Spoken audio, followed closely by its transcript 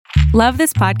Love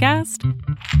this podcast?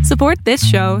 Support this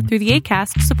show through the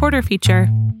Acast supporter feature.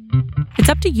 It's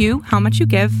up to you how much you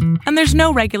give, and there's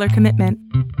no regular commitment.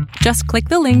 Just click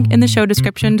the link in the show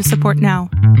description to support now.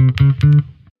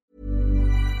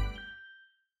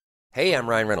 Hey, I'm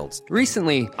Ryan Reynolds.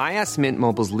 Recently, I asked Mint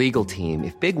Mobile's legal team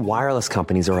if big wireless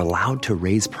companies are allowed to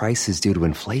raise prices due to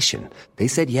inflation. They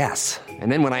said yes.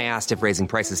 And then when I asked if raising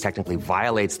prices technically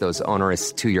violates those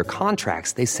onerous two-year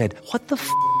contracts, they said, "What the f***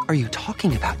 are you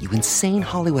talking about, you insane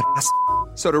Hollywood ass?"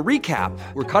 So to recap,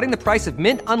 we're cutting the price of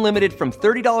Mint Unlimited from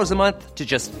 $30 a month to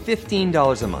just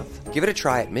 $15 a month. Give it a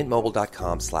try at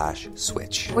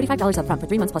mintmobile.com/switch. $45 up front for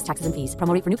 3 months plus taxes and fees.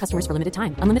 Promo rate for new customers for limited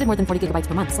time. Unlimited more than 40 gigabytes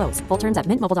per month. Slows full terms at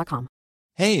mintmobile.com.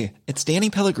 Hey, it's Danny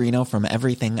Pellegrino from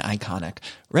Everything Iconic.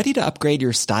 Ready to upgrade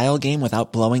your style game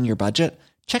without blowing your budget?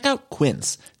 Check out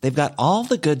Quince. They've got all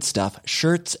the good stuff,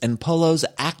 shirts and polos,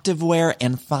 activewear,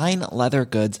 and fine leather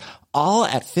goods, all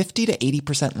at 50 to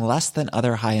 80% less than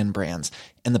other high-end brands.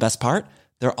 And the best part?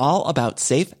 They're all about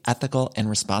safe, ethical, and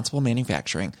responsible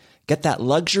manufacturing. Get that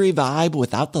luxury vibe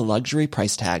without the luxury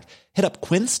price tag. Hit up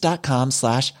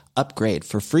quince.com/upgrade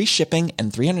for free shipping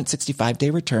and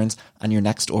 365-day returns on your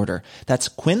next order. That's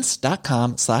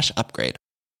quince.com/upgrade.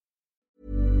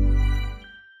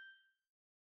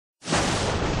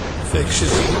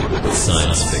 Fiction,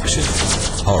 science fiction,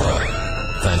 horror,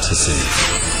 fantasy,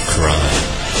 crime,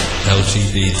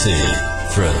 LGBT,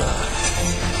 thriller.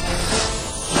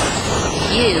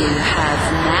 You have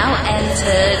now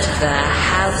entered the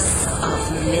House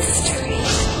of Mystery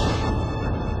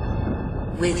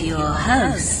with your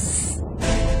hosts,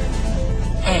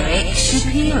 Eric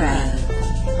Shapiro,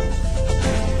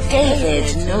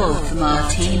 David North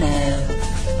Martino,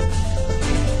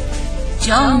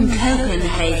 John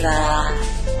Copenhaver,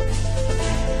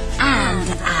 and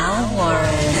Al Warren.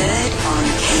 Heard on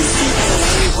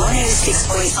KCAA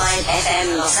 106.5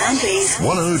 FM Los Angeles,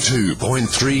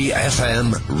 102.3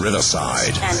 FM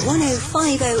Riverside, and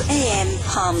 105.0 AM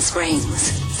Palm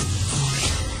Springs.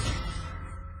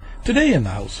 Today in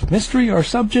the House of Mystery, our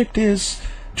subject is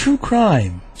true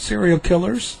crime, serial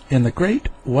killers in the Great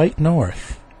White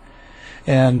North.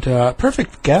 And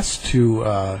perfect guest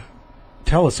to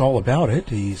tell us all about it.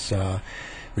 He's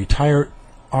retired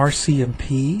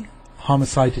RCMP,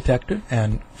 homicide detective,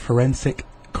 and forensic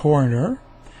coroner.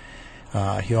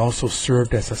 He also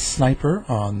served as a sniper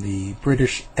on the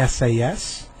British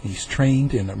SAS. He's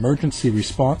trained in emergency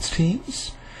response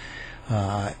teams.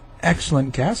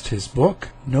 Excellent guest. His book,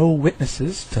 No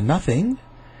Witnesses to Nothing,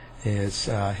 is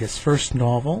his first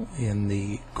novel in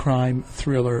the crime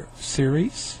thriller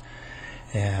series.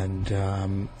 And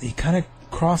he kind of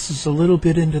crosses a little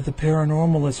bit into the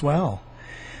paranormal as well.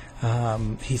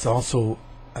 He's also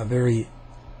a very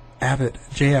avid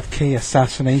JFK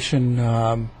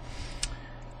assassination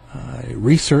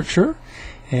researcher,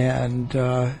 and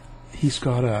he's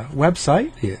got a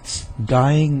website. It's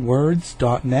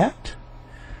dyingwords.net.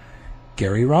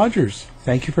 Gary Rogers,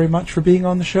 thank you very much for being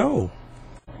on the show.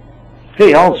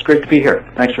 Hey, Al, it's great to be here.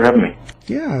 Thanks for having me.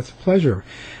 Yeah, it's a pleasure.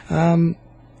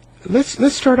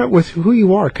 Let's start out with who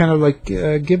you are. Kind of like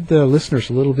give the listeners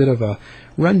a little bit of a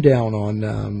rundown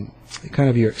on kind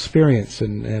of your experience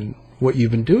and what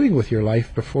you've been doing with your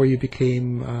life before you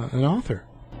became an author.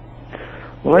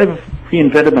 Well, I've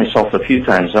reinvented myself a few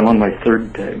times. I'm on my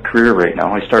third career right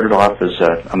now. I started off as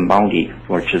a Mountie,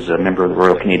 which is a member of the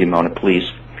Royal Canadian Mounted Police,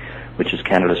 which is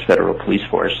Canada's federal police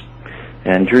force.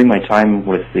 And during my time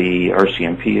with the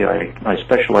RCMP, I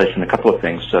specialized in a couple of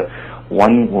things.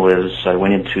 One was I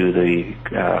went into the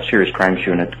Serious Crimes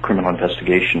Unit, criminal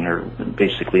investigation, or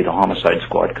basically the homicide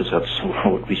squad, because that's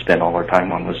what we spent all our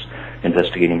time on, was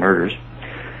investigating murders.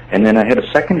 And then I had a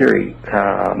secondary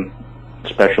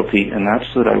specialty, and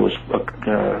that's that I was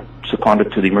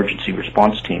seconded to the emergency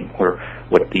response team, or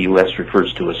what the U.S.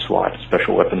 refers to as SWAT,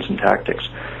 Special Weapons and Tactics.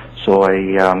 So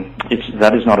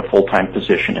that is not a full-time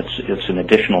position. It's an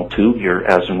additional 2 year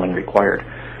as and when required.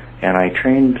 And I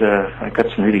trained, I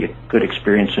got some really good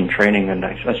experience in training, and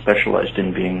I specialized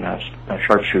in being a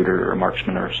sharpshooter or a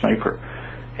marksman or a sniper.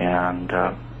 And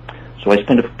so I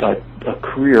spent a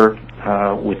career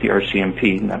with the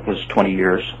RCMP, and that was 20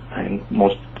 years, and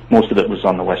most of it was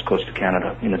on the west coast of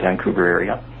Canada, in the Vancouver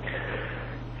area.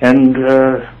 And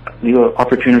the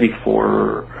opportunity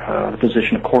for the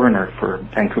position of coroner for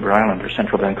Vancouver Island, or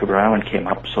Central Vancouver Island, came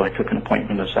up, so I took an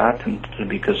appointment as that, and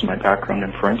because of my background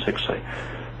in forensics,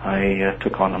 I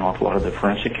took on an awful lot of the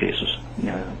forensic cases,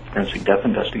 forensic death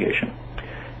investigation.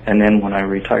 And then when I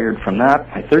retired from that,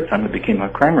 my third time, I became a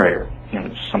crime writer.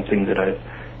 It's something that I've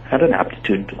had an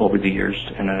aptitude over the years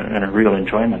and a real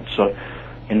enjoyment. So,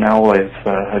 and now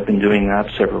I've been doing that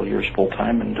several years full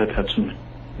time, and I've had some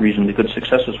reasonably good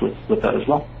successes with that as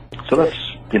well. So that's,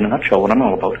 in a nutshell, what I'm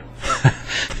all about.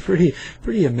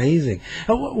 Pretty amazing.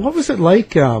 What was it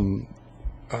like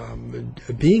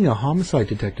being a homicide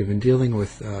detective and dealing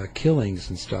with killings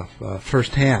and stuff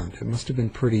firsthand? It must have been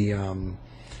pretty, I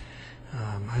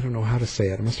don't know how to say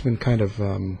it. It must have been kind of,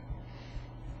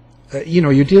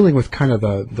 you're dealing with kind of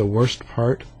the worst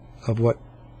part of what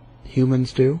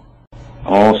humans do.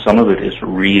 Oh, some of it is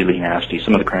really nasty.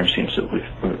 Some of the crime scenes that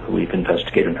we've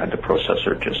investigated and had to process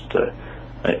are just, the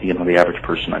average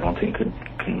person I don't think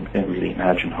can really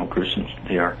imagine how gruesome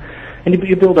they are. And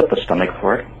you build up a stomach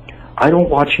for it. I don't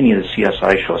watch any of the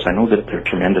CSI shows. I know that they're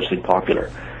tremendously popular,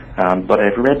 but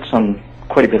I've read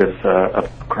quite a bit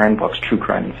of crime books, true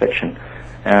crime and fiction,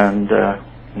 and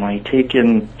my take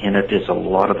in it is a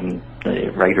lot of them,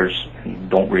 the writers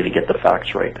don't really get the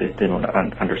facts right. They don't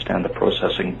understand the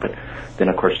processing. But then,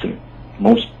 of course,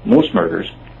 most murders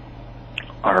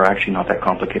are actually not that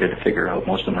complicated to figure out.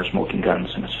 Most of them are smoking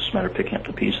guns, and it's just a matter of picking up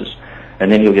the pieces.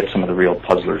 And then you'll get some of the real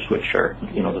puzzlers, which are,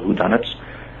 the whodunits.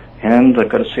 And I've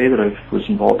got to say that I was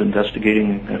involved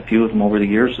investigating a few of them over the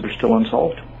years that are still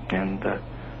unsolved. And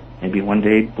maybe one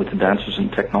day, with advances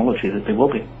in technology, that they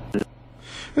will be.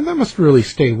 And that must really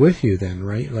stay with you then,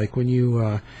 right? Like when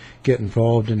you get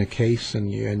involved in a case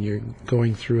and you're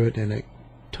going through it and it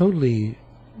totally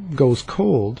goes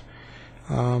cold,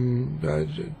 do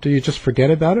you just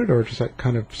forget about it, or does that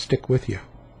kind of stick with you?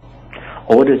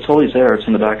 Oh, it's always there. It's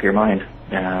in the back of your mind.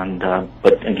 And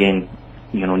but again,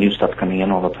 new stuff coming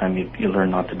in all the time. You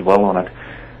learn not to dwell on it,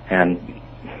 and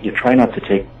you try not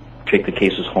to take the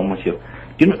cases home with you.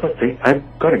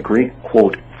 I've got a great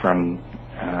quote from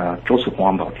Joseph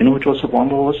Wambaugh. Do you know who Joseph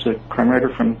Wambaugh was? A crime writer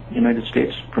from the United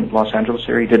States, from Los Angeles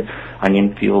area. He did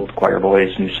Onion Field, Choir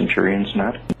Boys, New Centurions, and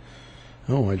that.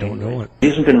 Oh, I don't know it. He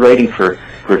hasn't been writing for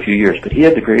a few years, but he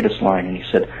had the greatest line, and he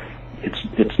said,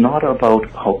 "It's not about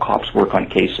how cops work on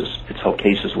cases. It's how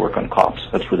cases work on cops.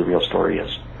 That's where the real story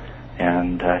is."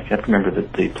 And you have to remember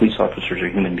that the police officers are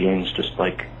human beings, just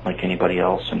like anybody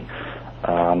else.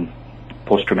 And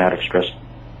post-traumatic stress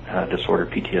disorder,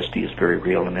 PTSD, is very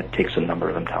real, and it takes a number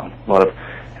of them down. A lot of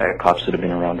cops that have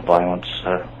been around the violence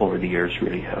over the years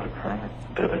really are a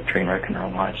bit of a train wreck in their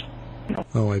own lives.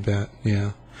 Oh, I bet,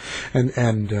 yeah.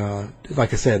 And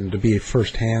like I said, and to be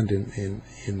firsthand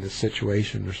in the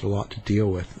situation, there's a lot to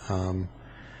deal with.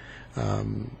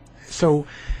 So,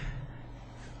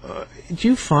 do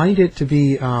you find it to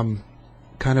be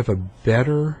kind of a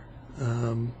better?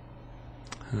 I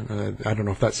don't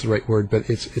know if that's the right word, but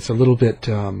it's a little bit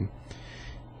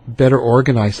better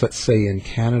organized, let's say, in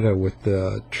Canada with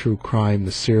the true crime,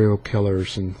 the serial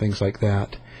killers, and things like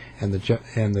that, and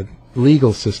the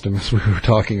legal system, as we were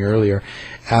talking earlier,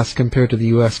 as compared to the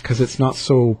U.S., because it's not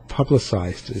so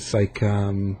publicized. It's like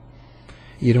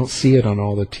you don't see it on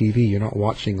all the TV. You're not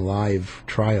watching live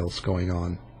trials going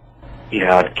on.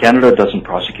 Yeah, Canada doesn't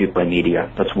prosecute by media.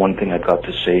 That's one thing I've got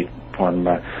to say.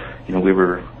 We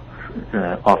were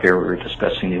off air. We were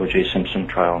discussing the O.J. Simpson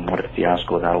trial and what a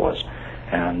fiasco that was.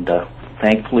 And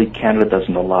thankfully, Canada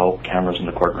doesn't allow cameras in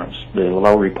the courtrooms. They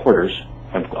allow reporters.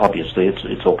 Obviously,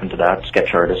 it's open to that,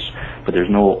 sketch artists, but there's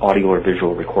no audio or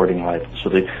visual recording live. So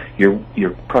your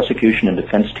prosecution and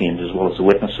defense teams, as well as the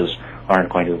witnesses, aren't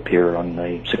going to appear on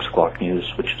the 6 o'clock news,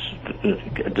 which is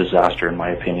a disaster in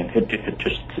my opinion.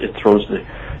 It throws the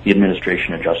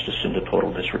administration of justice into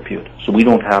total disrepute. So we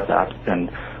don't have that, and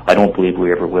I don't believe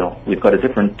we ever will. We've got a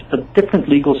different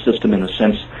legal system in the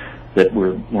sense that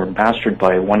we're bastarded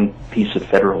by one piece of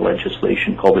federal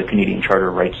legislation called the Canadian Charter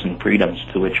of Rights and Freedoms,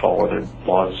 to which all other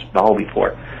laws bow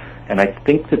before. And I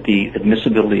think that the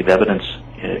admissibility of evidence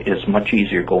is much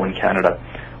easier in Canada.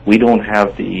 We don't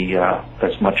have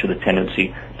as much of the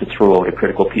tendency to throw out a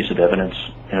critical piece of evidence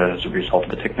as a result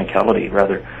of a technicality.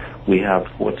 Rather, we have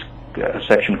what's a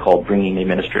section called Bringing the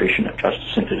Administration of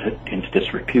Justice into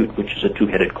Disrepute, which is a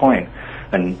two-headed coin.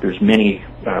 And there's many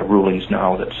rulings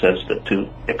now that says that to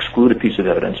exclude a piece of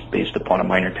evidence based upon a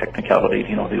minor technicality,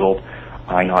 the old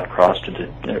I not crossed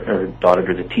or dotted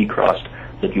or the T crossed,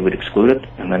 that you would exclude it,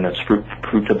 and then it's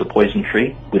fruit of the poison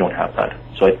tree. We don't have that.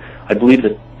 So I believe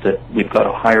that we've got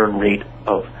a higher rate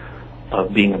of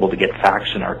being able to get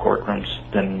facts in our courtrooms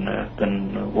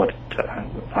than what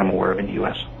I'm aware of in the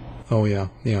U.S. Oh yeah,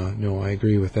 no, I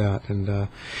agree with that, and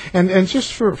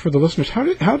just for the listeners,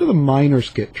 how do the minors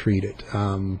get treated?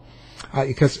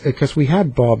 Because we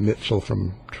had Bob Mitchell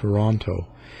from Toronto,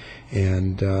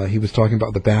 and he was talking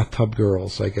about the bathtub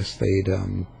girls. I guess they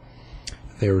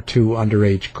were two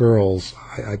underage girls.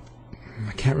 I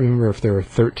can't remember if they were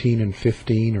 13 and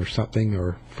 15 or something,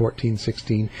 or 14,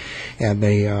 16, and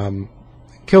they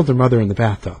killed their mother in the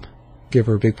bathtub. Give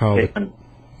her a big pile of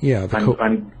Yeah,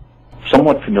 I'm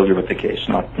somewhat familiar with the case,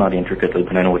 not intricately,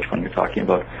 but I know which one you're talking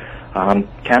about.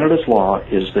 Canada's law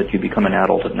is that you become an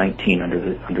adult at 19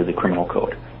 under the criminal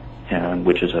code, and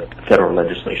which is a federal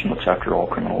legislation, looks after all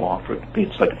criminal law.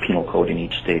 It's like a penal code in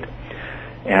each state,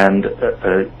 and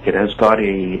it has got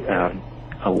a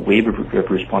waiver of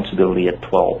responsibility at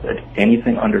 12. At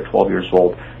anything under 12 years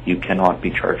old, you cannot be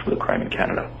charged with a crime in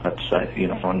Canada. That's an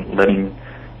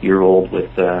 11-year-old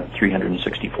with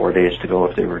 364 days to go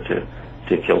if they were to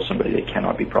kill somebody. They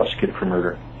cannot be prosecuted for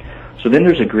murder. So then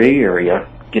there's a gray area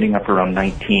getting up around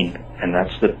 19, and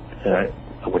that's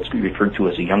what's referred to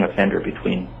as a young offender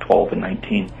between 12 and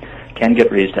 19, can get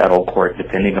raised to adult court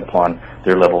depending upon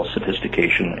their level of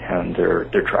sophistication and their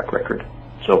track record.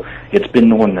 So it's been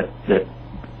known that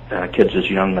kids as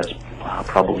young as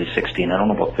probably 16, I don't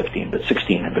know about 15, but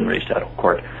 16 have been raised to adult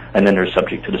court, and then they're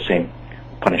subject to the same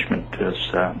punishment as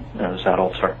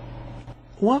adults are.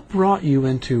 What brought you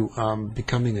into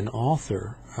becoming an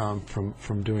author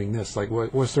from doing this? Like,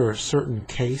 was there a certain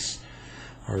case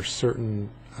or a certain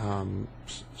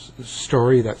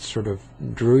story that sort of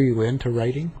drew you into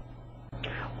writing?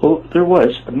 Well, there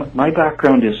was. My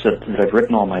background is that I've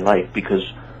written all my life because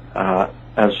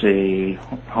as a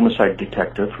homicide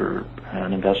detective or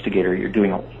an investigator, you're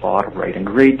doing a lot of writing.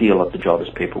 A great deal of the job is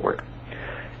paperwork.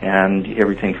 And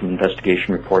everything from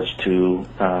investigation reports to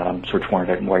search warrant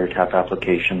and wiretap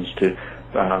applications to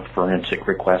forensic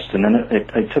requests. And then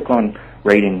I took on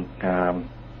writing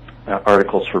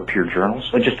articles for peer journals.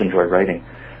 I just enjoy writing.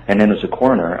 And then as a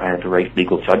coroner, I had to write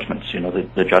legal judgments,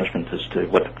 the judgment as to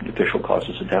what the official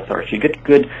causes of death are. So you get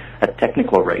good at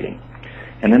technical writing.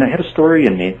 And then I had a story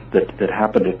in me that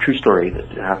happened, a true story that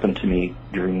happened to me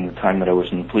during the time that I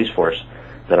was in the police force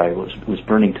that I was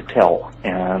burning to tell.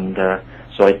 And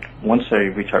so once I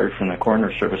retired from the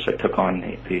coroner service, I took on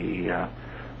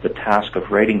the task of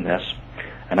writing this.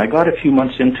 And I got a few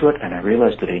months into it, and I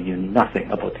realized that I knew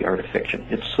nothing about the art of fiction.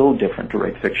 It's so different to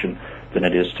write fiction than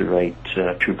it is to write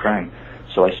true crime.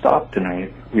 So I stopped, and I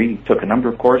took a number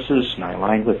of courses, and I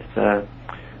aligned with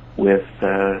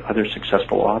other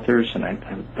successful authors, and I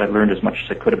learned as much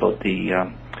as I could about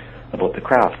the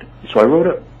craft. So I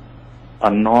wrote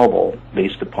a novel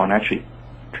based upon actually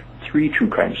 3 true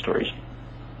crime stories,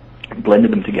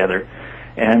 blended them together,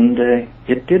 and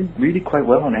it did really quite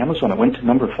well on Amazon. It went to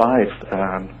number 5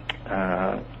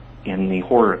 in the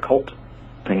horror occult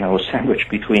thing. I was sandwiched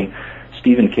between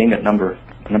Stephen King at number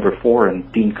 4 and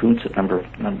Dean Koontz at number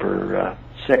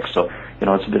 6. So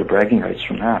it's a bit of bragging rights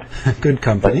from that. Good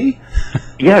company. But,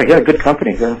 yeah, good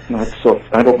company. So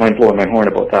I don't mind blowing my horn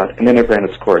about that. And then it ran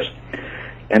its course.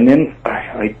 And then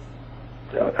I've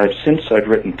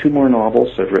written 2 more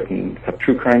novels. I've written a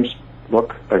true crimes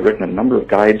book. I've written a number of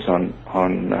guides on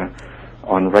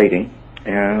writing,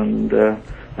 and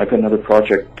I've got another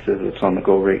project that's on the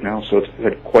go right now. So it's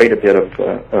had quite a bit of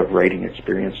writing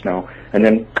experience now. And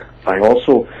then I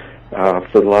also,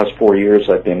 for the last 4 years,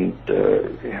 I've been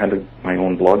handling my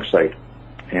own blog site,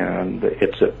 and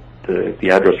it's at the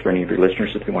address for any of your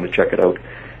listeners if you want to check it out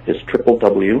is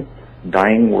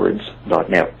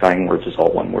www.dyingwords.net. Dying Words is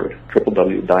all one word.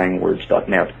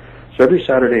 www.dyingwords.net. So every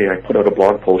Saturday I put out a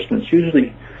blog post, and it's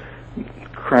usually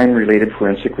crime-related,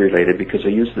 forensic-related, because I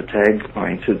use the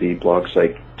tagline to the blog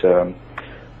site,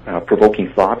 provoking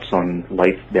thoughts on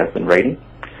life, death, and writing.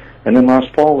 And then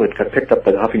last fall it got picked up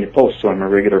by the Huffington Post, so I'm a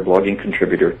regular blogging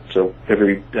contributor. So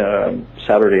every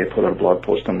Saturday I put out a blog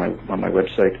post on my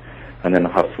website, and then the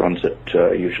Huff runs it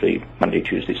usually Monday,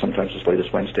 Tuesday, sometimes as late as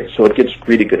Wednesday. So it gets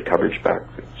really good coverage back.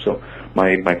 So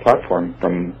my platform,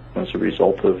 as a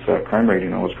result of crime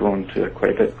writing, has grown to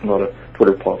quite a bit. A lot of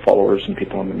Twitter followers and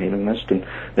people on the mailing list, and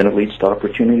then it leads to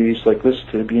opportunities like this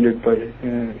to be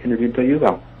interviewed by you,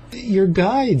 Val. Your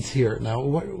guides here now.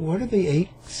 What are the 8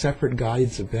 separate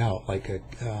guides about? Like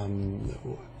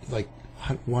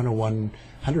 101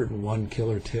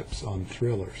 killer tips on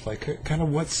thrillers. Like kind of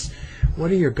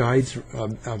what are your guides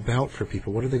about for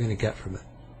people? What are they going to get from it?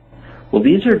 Well,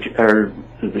 these are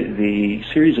the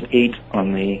series of 8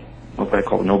 on the what I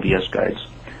call No BS guides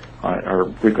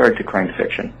are regard to crime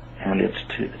fiction, and it's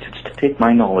to take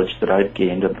my knowledge that I've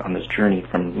gained on this journey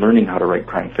from learning how to write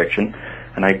crime fiction,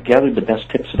 and I gathered the best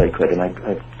tips that I could, and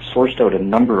I've sourced out a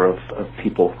number of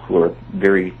people who are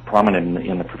very prominent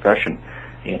in the profession,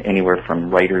 anywhere from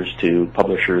writers to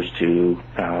publishers to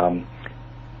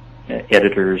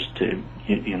editors to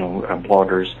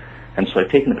bloggers. And so I've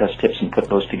taken the best tips and put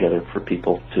those together for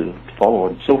people to follow.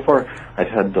 And so far, I've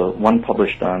had the one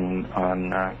published on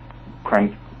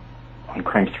crime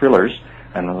thrillers.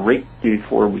 And right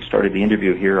before we started the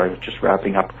interview here, I was just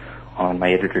wrapping up on.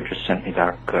 My editor just sent me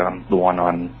back the one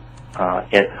on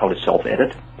how to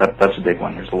self-edit. That's a big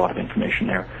one. There's a lot of information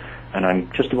there. And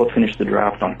I'm just about finished the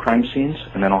draft on crime scenes,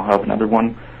 and then I'll have another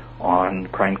one on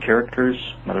crime characters,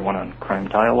 another one on crime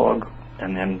dialogue,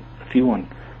 and then a few on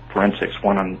forensics,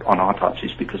 one on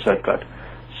autopsies, because I've got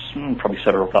probably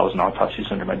several thousand autopsies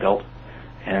under my belt,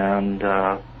 and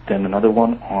then another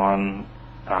one on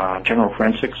general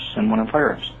forensics and one on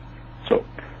firearms. So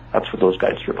that's what those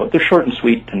guides are about. They're short and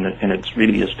sweet, and it's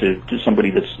really is to somebody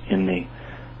that's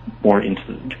more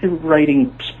into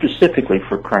writing specifically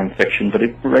for crime fiction, but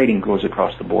writing goes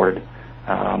across the board.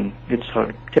 It's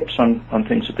tips on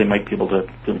things that they might be able to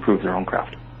improve their own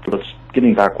craft. So it's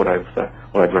giving back what I've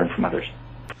learned from others.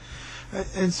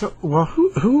 And so, well,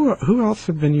 who else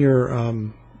have been your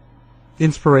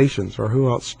inspirations, or who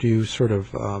else do you sort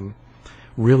of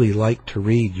really like to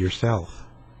read yourself?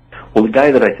 Well, the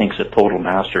guy that I think is a total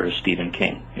master is Stephen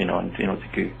King.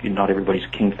 Not everybody's a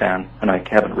King fan, and I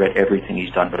haven't read everything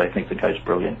he's done, but I think the guy's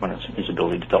brilliant when it's his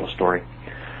ability to tell a story.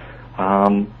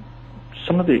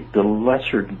 Some of the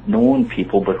lesser-known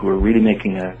people, but who are really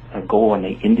making a go on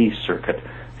the indie circuit,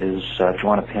 is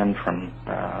Joanna Penn from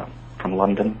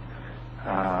London,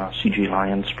 C.G.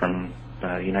 Lyons from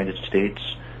the United States.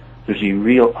 There's a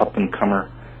real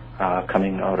up-and-comer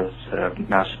coming out of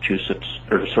Massachusetts,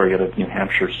 out of New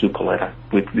Hampshire, Sue Coletta.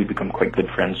 We've become quite good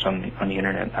friends on the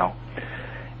internet now.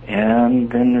 And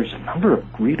then there's a number of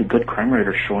really good crime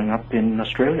writers showing up in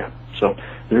Australia. So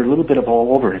they're a little bit of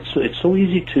all over. It's so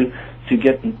easy to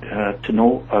get to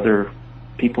know other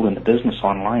people in the business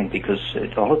online, because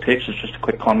all it takes is just a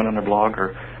quick comment on their blog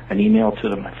or an email to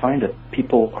them. I find that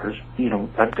people are,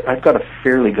 I've got a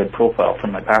fairly good profile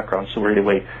from my background, so right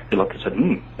away they look and say,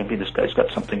 maybe this guy's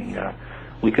got something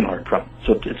we can learn from.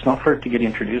 So it's not hard to get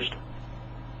introduced.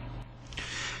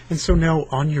 And so now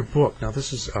on your book, now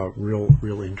this is a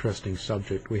real interesting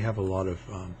subject. We have a lot of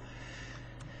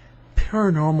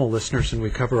paranormal listeners, and we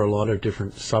cover a lot of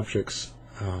different subjects,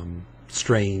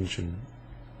 strange and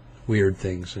weird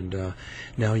things. And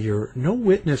now you're No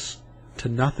Witnesses to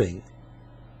Nothing.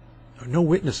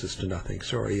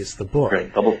 Sorry, it's the book.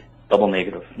 Right, double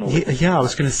negative. No yeah, I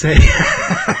was going to say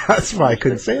that's why I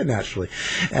couldn't say it naturally.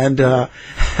 And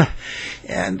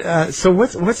so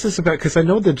what's this about? Because I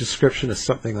know the description is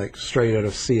something like straight out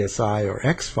of CSI or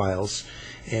X-Files,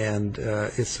 and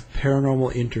it's a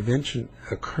paranormal intervention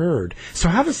occurred. So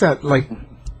how does that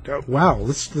wow?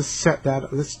 Let's set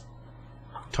that. Let's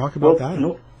talk about that.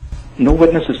 No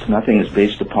Witnesses to Nothing is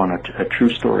based upon a true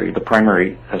story, the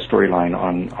primary storyline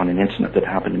on an incident that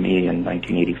happened to me in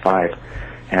 1985,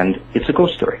 and it's a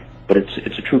ghost story, but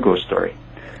it's a true ghost story,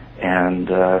 and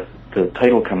the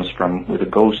title comes from, with a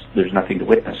ghost, there's nothing to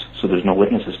witness, so there's no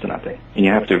witnesses to nothing, and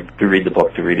you have to read the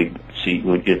book to really see.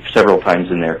 Several times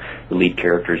in there, the lead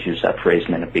characters use that phrase,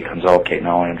 and then it becomes, okay,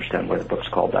 now I understand why the book's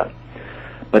called that.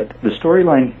 But the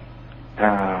storyline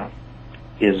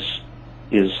is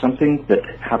something that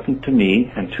happened to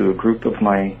me and to a group of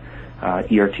my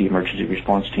ERT, Emergency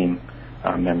Response Team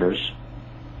members,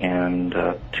 and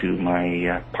to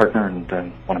my partner and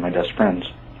one of my best friends.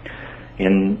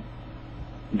 During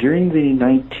the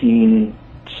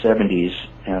 1970s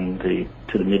and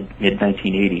to the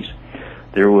mid-1980s,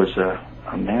 there was a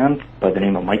man by the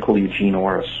name of Michael Eugene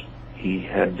Orris. He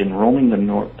had been roaming the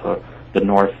north,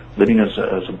 living as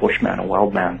a bushman, a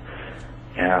wild man,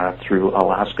 through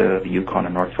Alaska, the Yukon,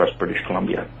 and northwest British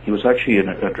Columbia. He was actually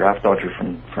a draft dodger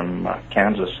from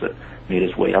Kansas that made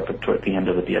his way up at the end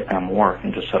of the Vietnam War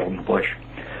and just settled in the bush.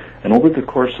 And over the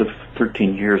course of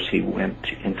 13 years, he went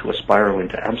into a spiral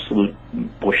into absolute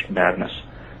bush madness.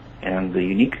 And the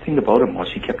unique thing about him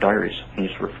was he kept diaries.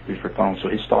 These were found, so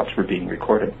his thoughts were being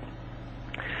recorded.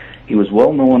 He was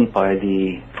well known by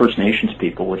the First Nations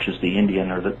people, which is the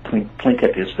Indian, or the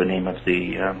Tlingit is the name of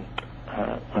the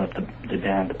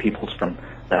band, the peoples from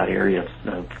that area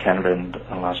of Canada and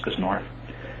Alaska's north.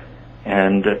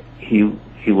 And he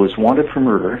was wanted for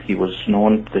murder. He was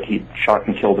known that he'd shot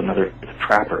and killed another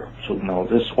trapper. So no,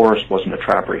 this Orris wasn't a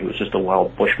trapper. He was just a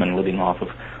wild bushman living off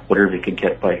of whatever he could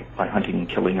get by hunting and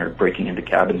killing or breaking into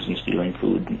cabins and stealing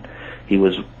food. And he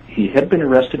had been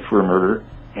arrested for a murder,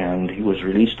 and he was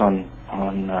released on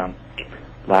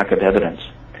lack of evidence.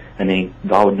 And he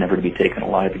vowed never to be taken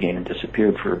alive again and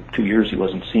disappeared. For 2 years he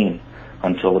wasn't seen,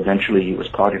 until eventually he was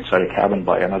caught inside a cabin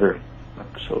by another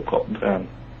so-called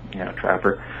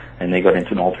trapper, and they got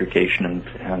into an altercation,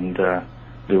 and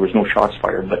there was no shots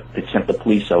fired, but they sent the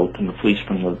police out, and the police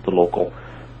from the local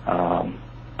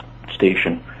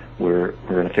station were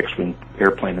in a fixed-wing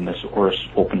airplane, and this Orris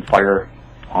opened fire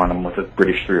on him with a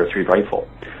British .303 rifle.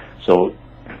 So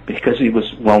because he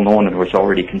was well known and there was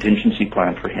already contingency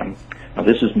planned for him. Now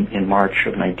this is in March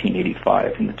of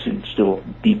 1985, and it's in still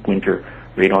deep winter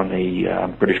right on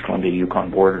the British Columbia-Yukon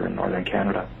border in northern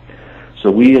Canada. So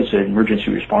we, as an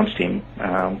emergency response team,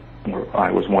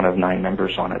 I was one of 9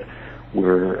 members on it,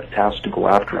 were tasked to go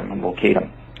after him and locate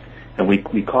him. And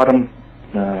we caught him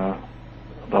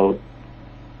about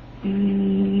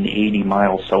 80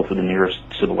 miles south of the nearest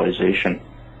civilization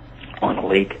on a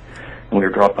lake, and we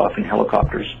were dropped off in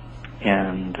helicopters,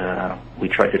 and we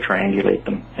tried to triangulate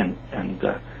them and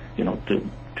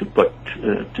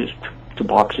to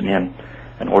box him in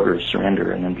and order his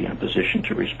surrender, and then be in a position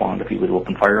to respond if he would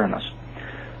open fire on us.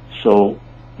 So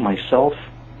myself,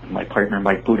 my partner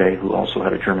Mike Boudet, who also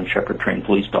had a German Shepherd trained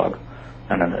police dog,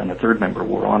 and a third member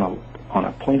were on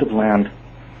a point of land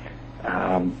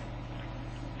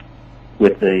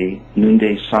with the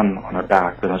noonday sun on our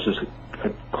back. There was just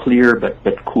a clear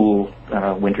but cool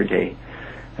winter day,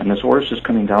 and this horse is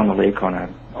coming down the lake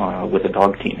with a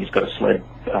dog team. He's got a sled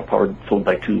filled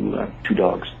by two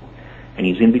dogs, and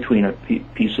he's in between a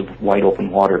piece of wide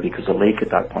open water, because the lake at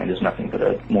that point is nothing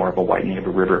but more of a widening of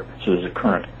a river, so there's a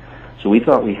current. So we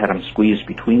thought we had him squeezed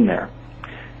between there,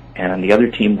 and the other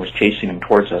team was chasing him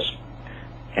towards us.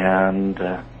 And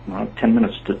 10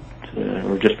 minutes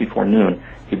or just before noon,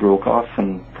 he broke off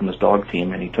from his dog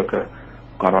team, and he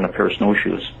got on a pair of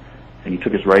snowshoes, and he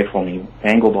took his rifle and he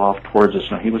angled off towards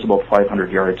us. Now he was about 500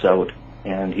 yards out,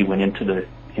 and he went into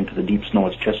the deep snow.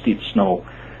 It's chest deep snow,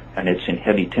 and it's in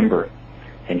heavy timber,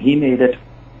 and he made it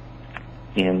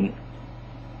in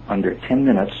under 10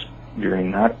 minutes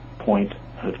during that point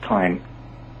of time,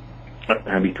 in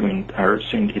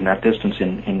that distance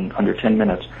in under 10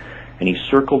 minutes. And he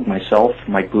circled myself,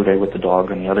 Mike Boudet with the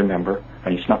dog, and the other member,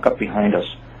 and he snuck up behind us,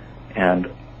 and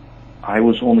I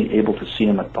was only able to see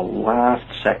him at the last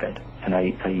second, and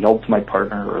I yelled to my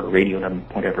partner, or radioed him,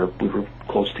 whatever, we were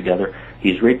close together,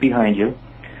 he's right behind you.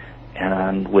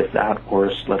 And with that,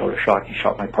 Horace let out a shot. He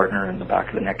shot my partner in the back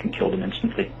of the neck and killed him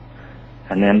instantly.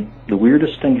 And then the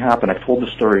weirdest thing happened. I've told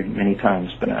the story many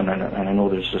times, and I know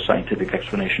there's a scientific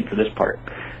explanation for this part,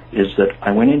 is that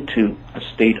I went into a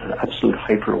state of absolute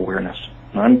hyper-awareness.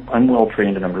 I'm well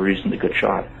trained and I'm a reasonably good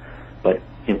shot, but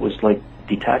it was like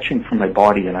detaching from my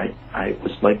body, and I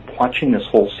was like watching this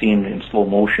whole scene in slow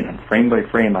motion, and frame by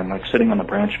frame I'm like sitting on the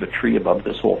branch of a tree above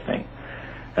this whole thing,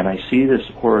 and I see this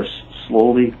horse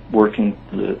slowly working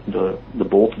the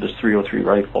bolt of his .303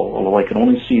 rifle, although I can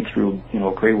only see through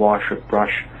a gray wash of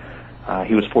brush.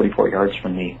 He was 44 yards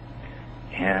from me,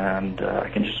 and I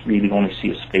can just really only see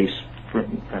his face,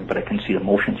 but I can see the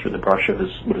motion through the brush of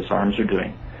what his arms are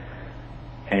doing.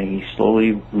 And he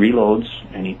slowly reloads,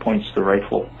 and he points the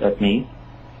rifle at me,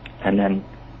 and then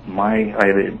I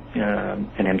had an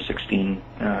M16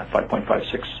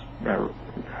 5.56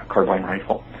 carbine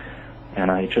rifle, and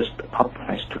I just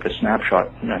I took a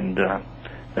snapshot, and the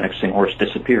next thing, horse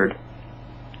disappeared,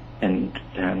 and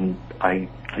I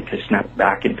snapped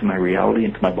back into my reality,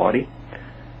 into my body,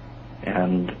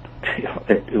 and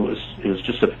it was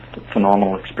just a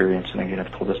phenomenal experience. And again,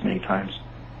 I've told this many times.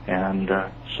 And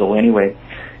so anyway,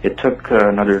 it took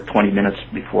another 20 minutes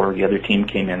before the other team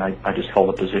came in. I just held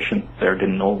a position there,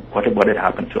 didn't know what had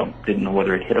happened to him, didn't know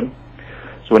whether it hit him.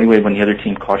 So anyway, when the other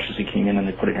team cautiously came in and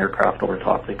they put an aircraft over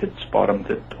top, they could spot him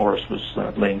that Horace was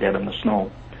laying dead in the snow.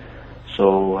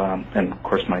 So, and of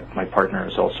course my partner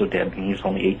is also dead, and he's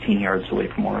only 18 yards away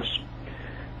from Horace.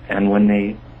 And when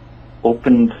they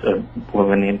opened,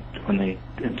 when they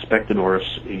inspected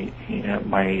Horace,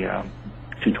 my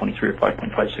 .223 or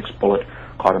 5.56 bullet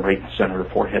caught him right in the center of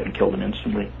the forehead and killed him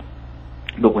instantly.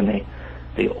 But when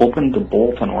they opened the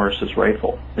bolt on Horace's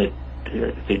rifle, they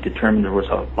determined there was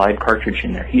a live cartridge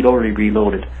in there. He'd already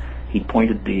reloaded. He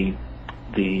pointed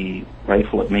the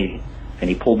rifle at me, and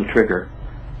he pulled the trigger,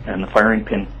 and the firing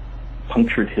pin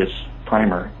punctured his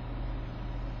primer,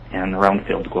 and the round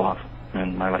failed to go off,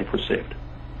 and my life was saved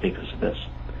because of this.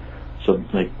 So,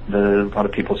 like, a lot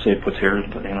of people say it puts hair,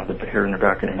 the hair in their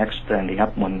back of their neck standing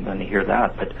up when they hear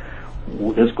that, but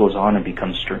this goes on and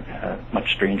becomes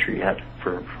much stranger yet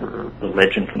for the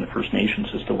legend from the First Nations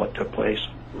as to what took place.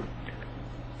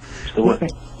 Still with me?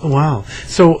 Wow.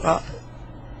 So,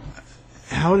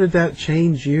 how did that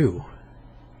change you?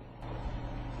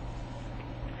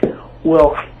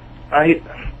 Well, I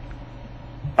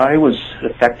was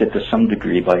affected to some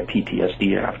degree by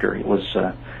PTSD after. It was,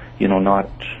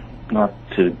 not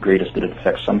to the greatest that it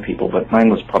affects some people, but mine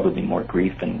was probably more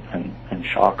grief and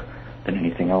shock than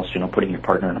anything else. Putting your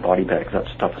partner in a body bag, that's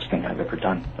the toughest thing I've ever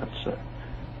done.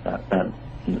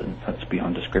 That's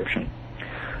beyond description.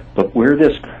 But where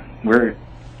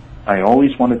I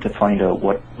always wanted to find out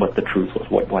what the truth was,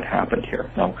 what happened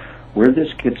here. Now, where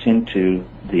this gets into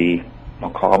the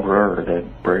macabre or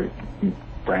the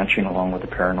branching along with the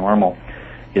paranormal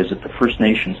is that the First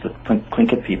Nations, the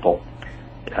Tlingit people,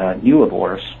 knew of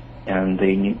Oris, and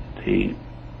they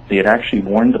had actually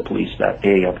warned the police that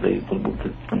day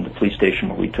from the police station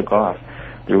where we took off.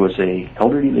 There was a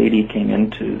elderly lady came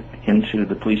into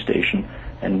the police station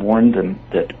and warned them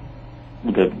that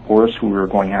the Oris who we were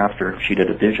going after, she did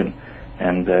a vision,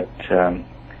 and that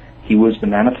he was the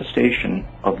manifestation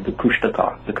of the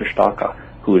Kushtaka,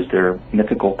 who is their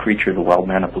mythical creature, the wild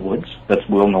man of the woods. That's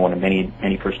well known, and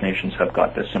many First Nations have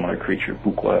got this similar creature,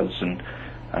 Bukwas, and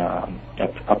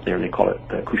up there they call it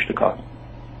the Kushtaka.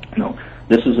 No,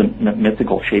 this is a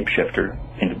mythical shapeshifter,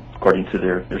 according to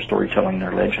their storytelling,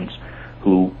 their legends,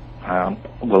 who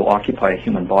will occupy a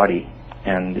human body,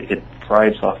 and it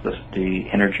thrives off the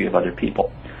energy of other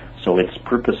people. So its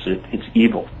purpose, it's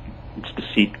evil, it's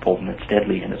deceitful, and it's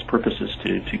deadly, and its purpose is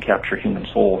to capture human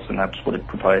souls, and that's what it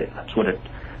provides. That's what it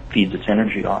feeds its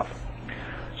energy off.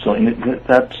 So in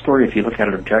that story, if you look at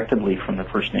it objectively from the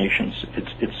First Nations,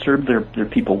 it served their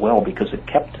people well, because it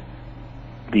kept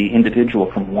the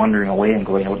individual from wandering away and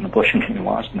going out in the bush and getting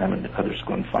lost, and having others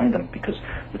go and find them. Because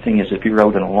the thing is, if you're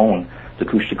out and alone, the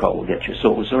Kushtaka will get you.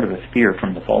 So it was sort of a fear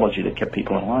from mythology that kept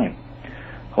people in line.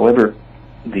 However,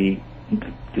 the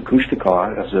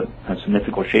Kushtaka, as a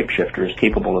mythical shapeshifter, is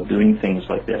capable of doing things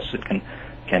like this. It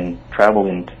can travel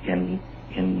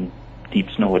in deep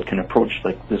snow. It can approach,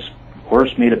 like this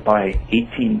horse made it by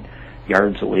 18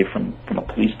 yards away from a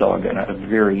police dog and a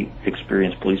very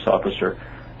experienced police officer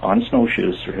on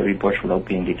snowshoes through heavy bush without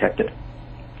being detected.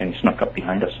 And he snuck up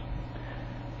behind us.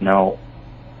 Now,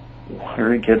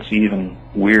 where it gets even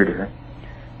weirder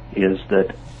is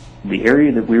that the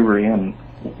area that we were in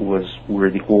was where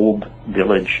the old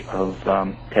village of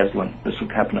Teslin. This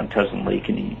would happen on Teslin Lake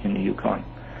in the Yukon.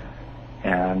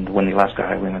 And when the Alaska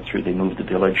Highway went through, they moved the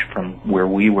village from where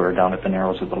we were down at the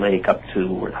narrows of the lake up to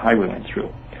where the highway went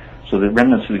through. So the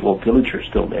remnants of the old village are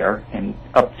still there, and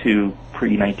up to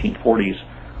pre-1940s,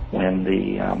 when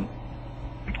the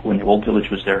old village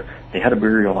was there, they had a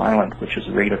burial island, which is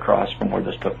right across from where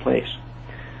this took place.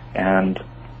 And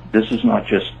this is not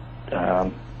just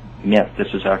myth,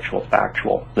 this is actual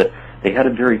factual, that they had a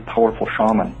very powerful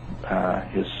shaman.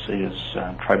 His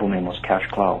tribal name was Cash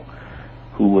Clow,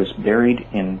 who was buried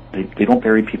in, they don't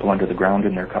bury people under the ground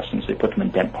in their customs, they put them in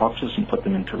bent boxes and put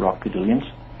them into rock pavilions.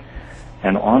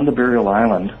 And on the burial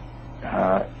island,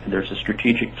 there's a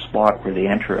strategic spot where they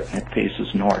enter it, and it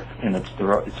faces north, and it's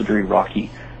a very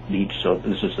rocky beach. So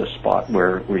this is a spot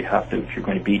where you have to, if you're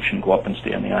going to beach and go up and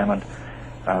stay on the island,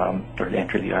 or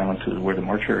enter the island to where the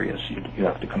mortuary is, you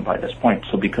have to come by this point.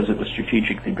 So because it was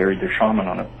strategic, they buried their shaman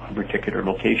on a particular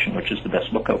location, which is the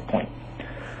best lookout point.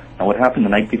 Now, what happened the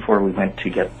night before we went to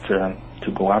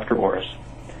go after Oris?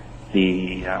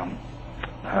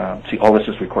 All this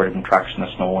is recorded in tracks in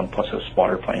the snow, and plus a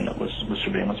spotter plane that was the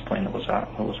surveillance plane that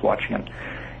was watching him.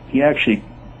 He actually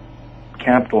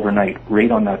camped overnight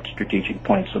right on that strategic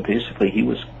point. So basically, he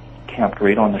was camped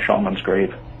right on the shaman's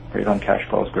grave, right on Cash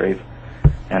Clow's grave.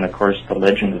 And of course, the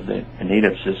legend of the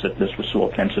natives is that this was so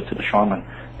offensive to the shaman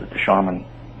that the shaman,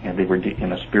 and they were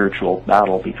in a spiritual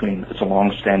battle between. It's a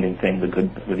long-standing thing, the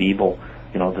good with evil.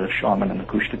 The shaman and the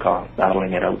Kushtaka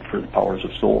battling it out for the powers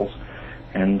of souls.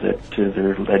 And that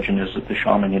their legend is that the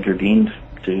shaman intervened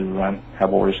to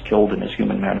have Oris killed in his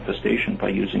human manifestation by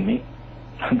using me.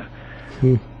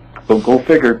 So go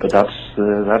figure, but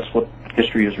that's what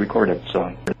history has recorded.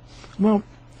 So, well,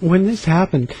 when this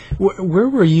happened, where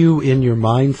were you in your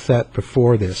mindset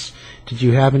before this? Did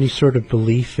you have any sort of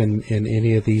belief in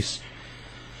any of these,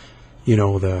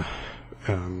 the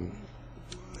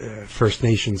First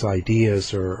Nations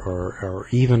ideas or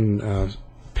even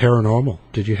paranormal?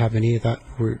 Did you have any of that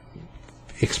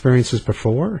experiences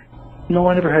before? No,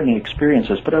 I never had any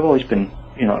experiences, but I've always been,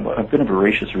 I've been a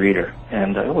voracious reader,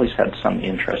 and I've always had some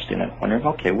interest in it, wondering,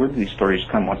 okay, where do these stories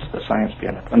come? What's the science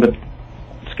behind it?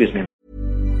 Excuse me.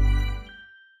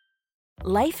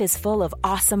 Life is full of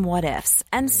awesome what-ifs,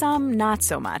 and some not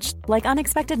so much, like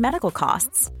unexpected medical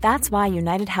costs. That's why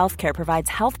United Healthcare provides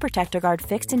Health Protector Guard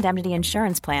fixed indemnity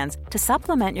insurance plans to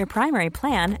supplement your primary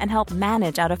plan and help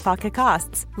manage out-of-pocket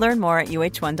costs. Learn more at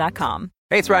UH1.com.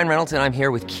 Hey, it's Ryan Reynolds, and I'm here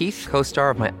with Keith,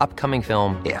 co-star of my upcoming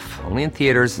film, If, only in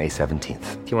theaters May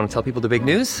 17th. Do you want to tell people the big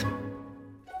news?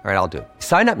 All right, I'll do it.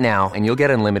 Sign up now and you'll get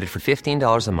unlimited for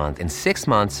 $15 a month and 6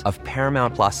 months of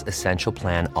Paramount Plus Essential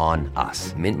Plan on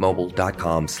us.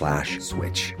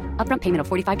 MintMobile.com/switch. Upfront payment of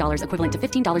 $45 equivalent to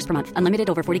 $15 per month. Unlimited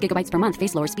over 40 gigabytes per month.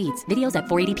 Face lower speeds. Videos at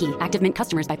 480p. Active Mint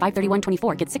customers by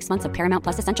 531.24 get 6 months of Paramount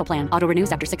Plus Essential Plan. Auto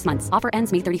renews after 6 months. Offer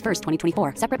ends May 31st,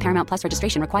 2024. Separate Paramount Plus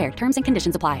registration required. Terms and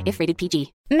conditions apply if rated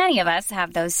PG. Many of us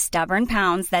have those stubborn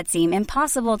pounds that seem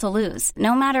impossible to lose,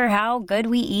 no matter how good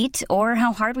we eat or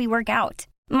how hard we work out.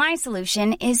 My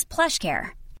solution is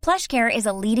PlushCare. PlushCare is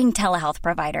a leading telehealth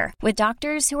provider with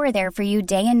doctors who are there for you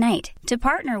day and night to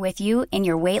partner with you in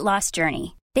your weight loss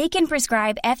journey. They can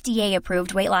prescribe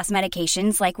FDA-approved weight loss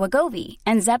medications like Wegovy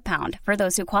and Zepbound for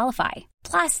those who qualify.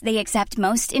 Plus, they accept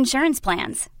most insurance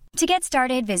plans. To get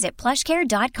started, visit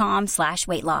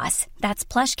plushcare.com/weightloss. That's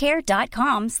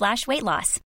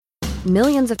plushcare.com/weightloss.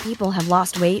 Millions of people have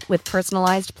lost weight with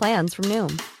personalized plans from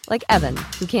Noom. Like Evan,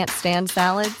 who can't stand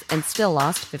salads and still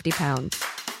lost 50 pounds.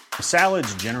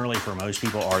 Salads generally for most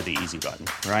people are the easy button,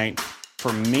 right?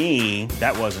 For me,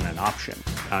 that wasn't an option.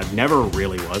 I never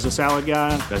really was a salad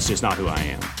guy. That's just not who I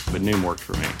am. But Noom worked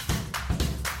for me.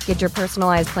 Get your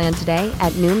personalized plan today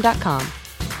at Noom.com.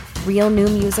 Real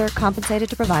Noom user compensated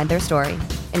to provide their story.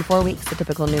 In 4 weeks, the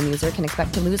typical Noom user can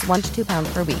expect to lose 1 to 2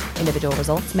 pounds per week. Individual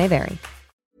results may vary.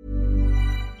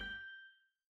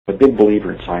 A big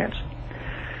believer in science.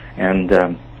 And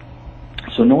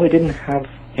so no, I didn't have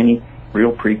any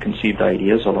real preconceived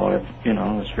ideas, although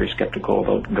I was very skeptical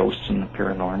about ghosts and the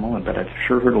paranormal, but I've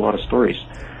sure heard a lot of stories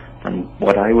from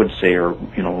what I would say are,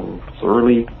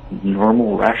 thoroughly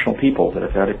normal, rational people that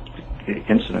have had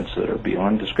incidents that are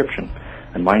beyond description,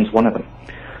 and mine's one of them.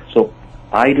 So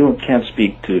I can't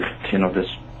speak to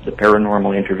the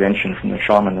paranormal intervention from the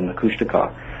shaman and the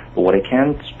Kushtaka, but what I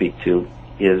can speak to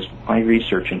is my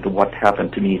research into what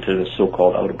happened to me to the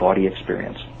so-called out-of-body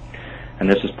experience. And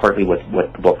this is partly what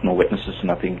the book No Witnesses to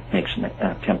Nothing makes an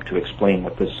attempt to explain,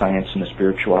 what the science and the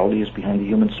spirituality is behind the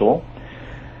human soul.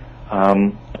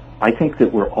 I think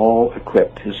that we're all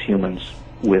equipped as humans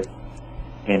with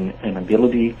an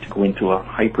ability to go into a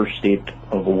hyper state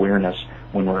of awareness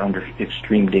when we're under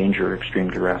extreme danger or extreme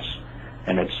duress.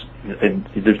 And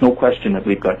there's no question that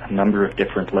we've got a number of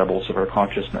different levels of our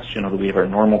consciousness. We have our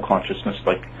normal consciousness,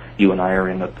 like you and I are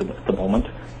in at the moment,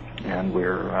 and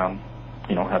we're,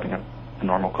 having a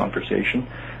normal conversation.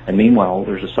 And meanwhile,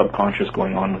 there's a subconscious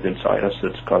going on within inside us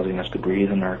that's causing us to breathe,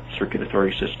 and our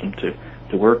circulatory system to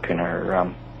work, and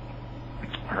our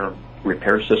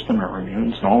repair system, our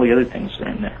immunes, and all the other things that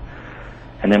are in there.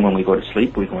 And then when we go to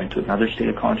sleep, we go into another state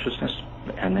of consciousness,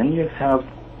 and then you have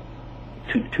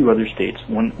two other states.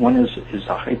 One is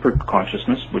a hyper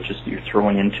consciousness, which is you're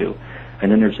throwing into, and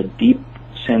then there's a deep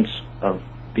sense of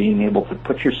being able to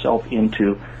put yourself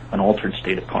into an altered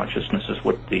state of consciousness, is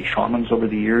what the shamans over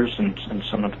the years and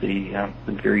some of the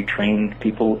very trained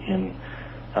people in,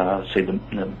 say, the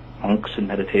monks in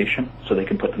meditation, so they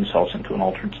can put themselves into an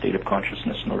altered state of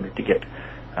consciousness in order to get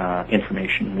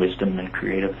information, wisdom, and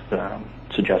creative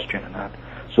suggestion and that.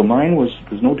 So mine was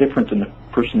no different than the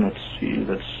person that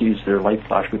sees their light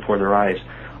flash before their eyes.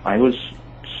 I was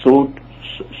so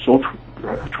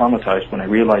traumatized when I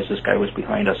realized this guy was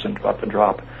behind us and got the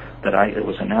drop that it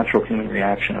was a natural human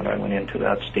reaction, and I went into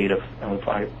that state of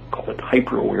I call it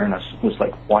hyper-awareness. It was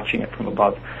like watching it from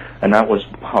above, and that was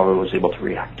how I was able to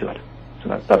react to it. So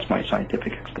that's my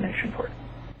scientific explanation for it.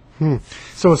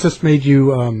 So has this made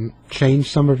you change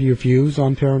some of your views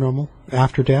on paranormal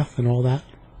after death and all that?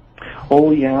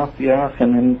 Oh, yeah.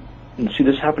 And then, see,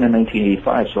 this happened in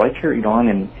 1985, so I carried on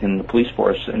in the police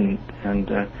force and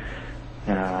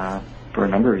for a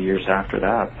number of years after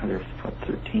that, another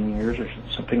 13 years or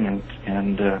something,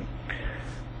 and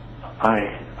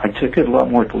I took it a lot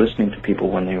more to listening to people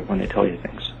when they tell you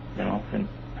things,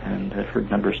 and I've heard a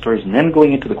number of stories. And then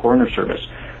going into the coroner service,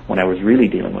 when I was really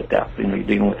dealing with death, you're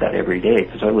dealing with that every day,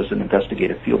 because I was an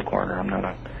investigative field coroner.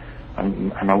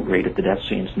 I'm out right at the death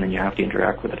scenes, and then you have to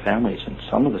interact with the families. And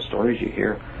some of the stories you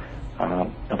hear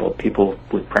about people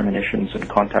with premonitions and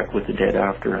contact with the dead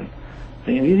after, and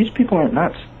these people aren't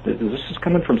nuts. This is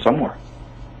coming from somewhere,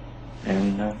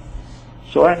 and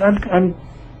so I'm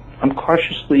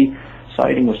cautiously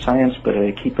siding with science, but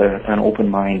I keep an open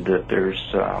mind that there's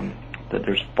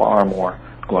far more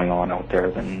going on out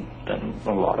there than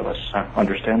a lot of us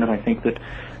understand. And I think that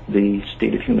the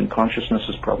state of human consciousness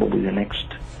is probably the next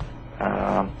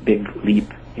big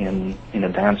leap in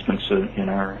advancements in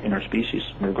our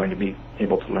species. We're going to be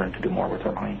able to learn to do more with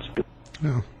our minds.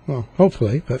 No, well,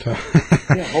 hopefully, but yeah,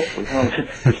 hopefully. Well,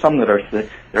 there's some that are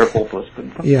they're hopeless,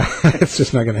 but yeah, it's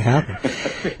just not going to happen.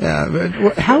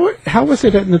 But how was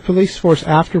it in the police force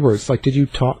afterwards? Like, did you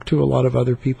talk to a lot of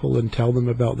other people and tell them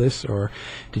about this, or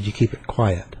did you keep it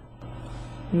quiet?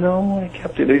 No, I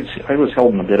kept it. I was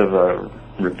held in a bit of a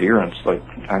reverence. Like,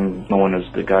 I'm known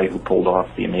as the guy who pulled off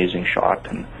the amazing shot,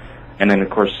 and then of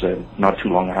course not too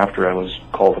long after I was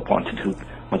called upon to do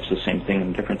much the same thing in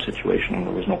a different situation.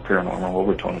 There was no paranormal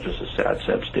overtone, it was just a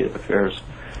sad state of affairs.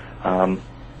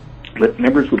 But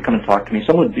members would come and talk to me.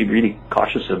 Some would be really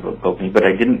cautious about me, but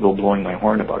I didn't go blowing my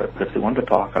horn about it. But if they wanted to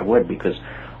talk, I would, because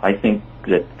I think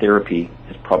that therapy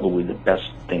is probably the best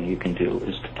thing you can do,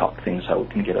 is to talk things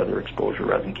out and get other exposure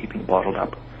rather than keeping it bottled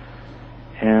up.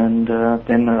 And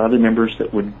then other members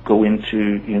that would go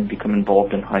into, become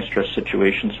involved in high-stress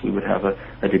situations, we would have a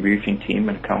debriefing team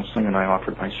and counseling, and I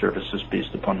offered my services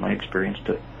based upon my experience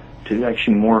to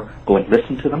actually more go and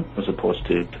listen to them as opposed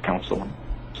to counsel them.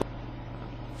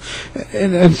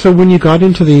 And so when you got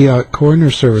into the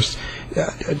coroner service,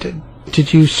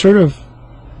 did you sort of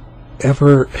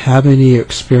ever have any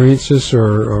experiences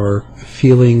or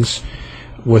feelings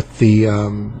with the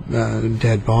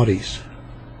dead bodies?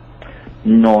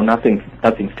 No, nothing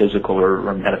physical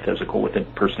or metaphysical with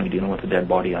it. Personally, dealing with a dead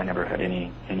body, I never had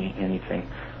anything.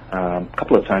 A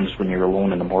couple of times when you're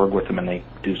alone in the morgue with them and they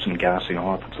do some gassing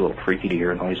off, it's a little freaky to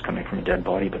hear a noise coming from a dead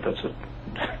body, but that's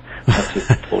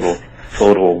a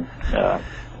total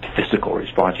physical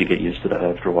response. You get used to that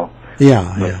after a while.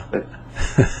 Yeah,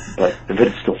 but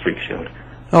it still freaks you out.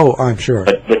 Oh, I'm sure.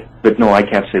 But no, I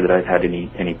can't say that I've had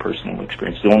any personal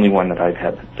experience. The only one that I've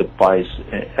had that defies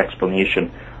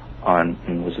explanation on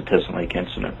was the Tisson Lake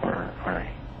incident where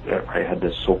I had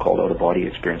this so-called out-of-body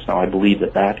experience. Now, I believe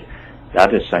that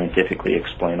is scientifically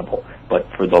explainable, but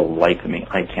for the life of me,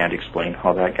 I can't explain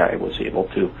how that guy was able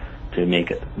to make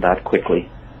it that quickly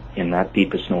in that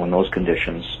deepest snow in those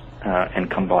conditions and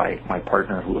come by my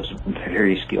partner, who was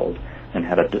very skilled and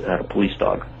had a police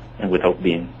dog, and without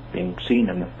being seen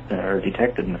or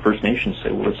detected. And the First Nations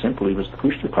say, well, it simply was the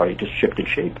Couche-Tard. He just shifted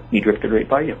shape. He drifted right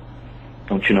by you.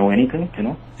 Don't you know anything,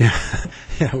 Yeah,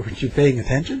 weren't you paying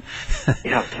attention?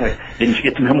 Yeah, didn't you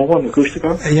get the memo on the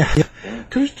Couche-Tard? Yeah.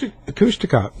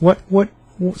 Couche-Tard.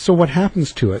 So what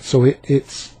happens to it? So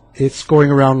it's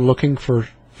going around looking for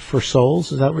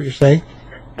souls. Is that what you're saying?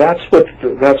 That's what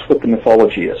the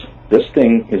mythology is. This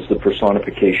thing is the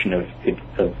personification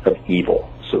of evil.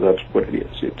 So that's what it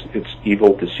is. It's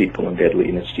evil, deceitful, and deadly,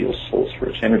 and it steals souls for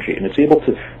its energy. And it's able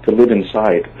to live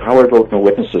inside. How I wrote No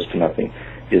Witnesses to Nothing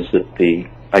is that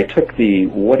I took the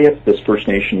what if this First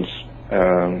Nations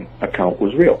account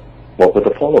was real? What would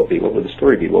the follow-up be? What would the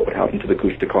story be? What would happen to the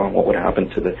Couche-Tard? What would happen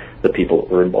to the people that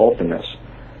were involved in this?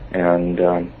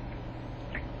 And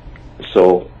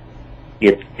so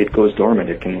it goes dormant.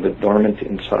 It can live dormant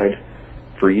inside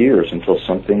for years until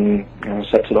something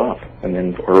sets it off, and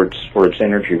then or its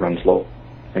energy runs low,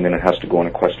 and then it has to go on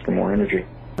a quest for more energy.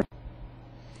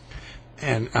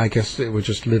 And I guess it would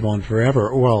just live on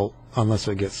forever. Well, unless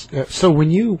it gets... so when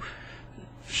you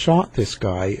shot this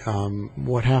guy,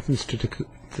 what happens to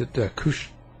the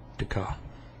Couche-Tard?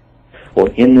 Well,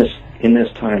 in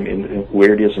this time,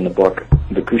 where it is in the book,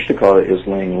 the Couche-Tard is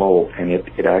laying low, and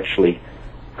it actually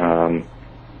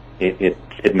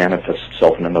it manifests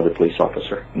itself in another police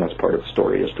officer, and that's part of the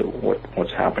story as to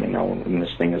what's happening now. And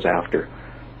this thing is after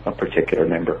a particular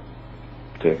member,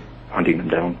 to hunting them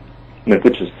down,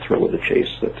 which is the thrill of the chase.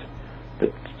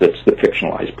 That's the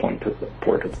fictionalized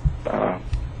part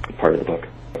of the book.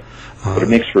 But it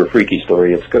makes for a freaky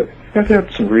story. It's good. I've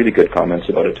had some really good comments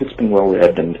about it. It's been well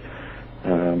read, and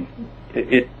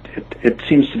it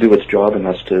seems to do its job. And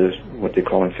that's to what they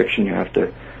call in fiction. You have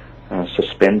to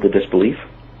suspend the disbelief.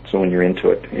 So when you're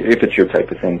into it, if it's your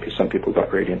type of thing, because some people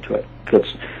got right into it,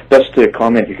 that's the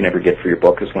comment you can ever get for your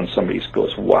book, is when somebody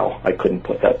goes, "Wow, I couldn't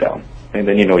put that down," and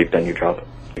then you know you've done your job.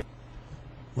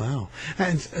 Wow.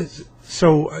 And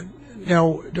so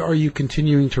now, are you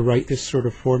continuing to write this sort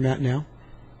of format now?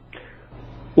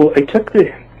 Well, I took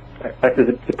the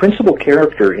principal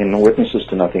character in No Witnesses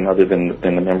to Nothing, other than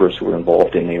the members who were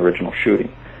involved in the original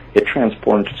shooting. It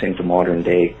transforms into modern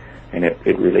day, and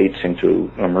it relates into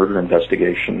a murder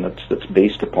investigation that's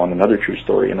based upon another true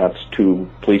story, and that's two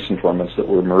police informants that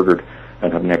were murdered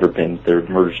and their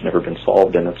murders never been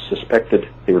solved, and it's suspected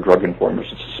they were drug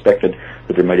informers. It's suspected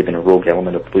that there might have been a rogue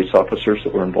element of police officers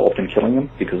that were involved in killing them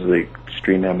because of the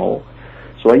extreme MO.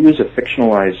 So I use a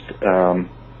fictionalized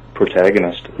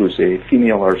protagonist who's a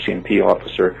female RCMP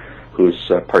officer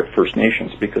who's part First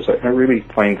Nations, because I really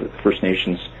find that the First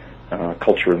Nations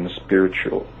culture and the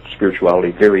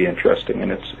spirituality very interesting,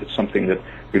 and it's something that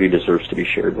really deserves to be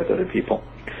shared with other people.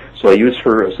 So I use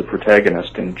her as the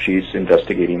protagonist, and she's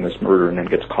investigating this murder and then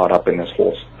gets caught up in this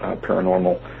whole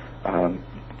paranormal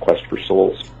quest for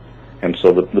souls. And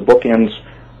so the book ends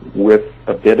with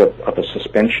a bit of a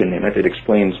suspension in it. It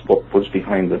explains what was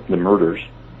behind the murders,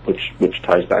 which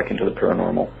ties back into the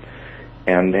paranormal,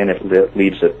 and then it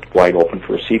leaves it wide open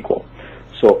for a sequel.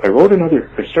 So I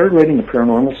started writing the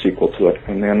paranormal sequel to it,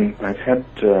 and then I've had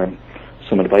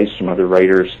some advice from other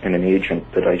writers and an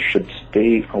agent that I should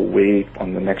stay away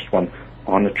on the next one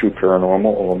on the true paranormal,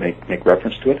 or make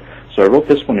reference to it. So I wrote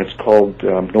this one. It's called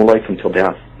No Life Until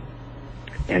Death,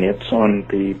 and it's on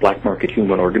the black market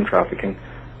human organ trafficking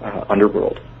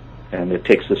underworld. And it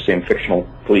takes the same fictional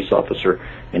police officer,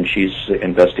 and she's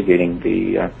investigating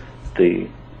the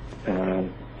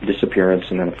disappearance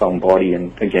and then a found body.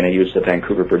 And again, I use the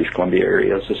Vancouver, British Columbia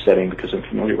area as a setting because I'm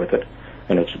familiar with it,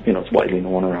 and it's widely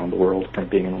known around the world from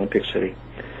being an Olympic city.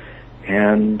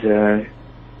 And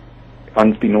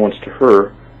unbeknownst to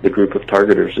her, the group of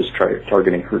targeters is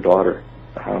targeting her daughter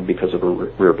because of her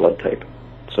rare blood type.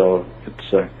 So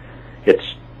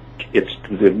it's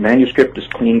the manuscript is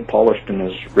clean, polished, and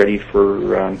is ready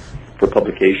for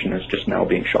publication. It's just now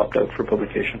being shopped out for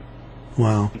publication.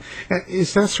 Wow.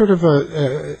 Is that sort of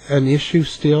an issue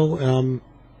still,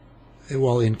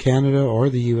 in Canada or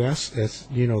the U.S., as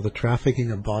the trafficking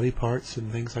of body parts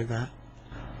and things like that?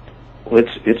 Well,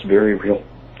 it's very real.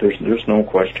 There's no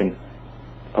question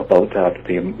about that.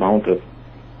 The amount of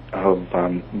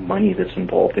money that's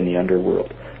involved in the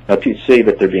underworld. Now, to say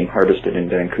that they're being harvested in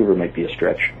Vancouver might be a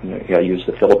stretch. I use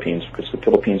the Philippines because the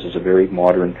Philippines is a very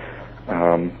modern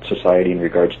society in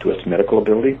regards to its medical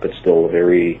ability, but still a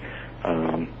very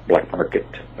black market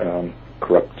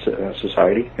corrupt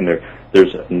society. And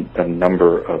there's a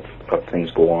number of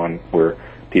things go on where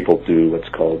people do what's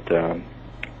called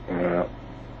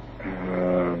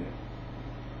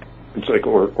it's like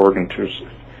organ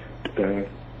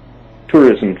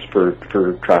tourism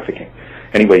for trafficking.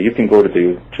 Anyway, you can go to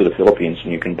the Philippines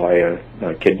and you can buy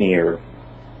a kidney or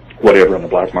whatever on the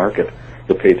black market.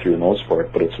 You'll pay through the nose for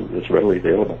it, but it's readily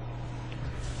available.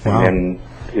 Wow. And then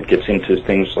it gets into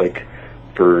things like,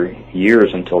 for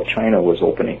years until China was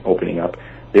opening up,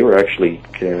 they were actually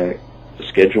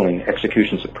scheduling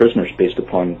executions of prisoners based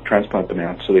upon transplant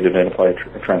demand. So they'd identify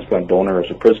a transplant donor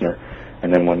as a prisoner,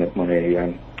 and then when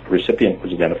a recipient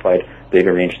was identified, they'd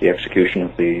arrange the execution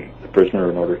of the prisoner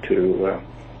in order to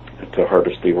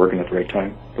harvest the organ at the right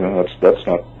time. That's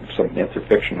not some myth or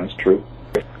fiction. That's true.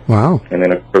 Wow. And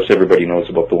then, of course, everybody knows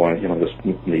about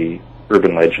the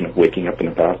urban legend of waking up in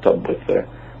a bathtub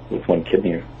with one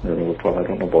kidney removed. Well, I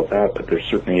don't know about that, but there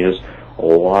certainly is a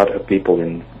lot of people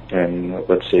in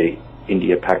let's say,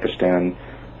 India, Pakistan,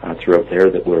 throughout there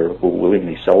that will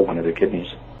willingly sell one of their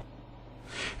kidneys.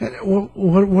 And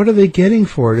what are they getting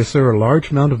for it? Is there a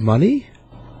large amount of money?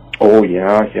 Oh,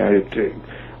 yeah.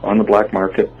 On the black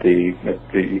market,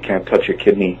 you can't touch a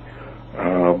kidney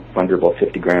under about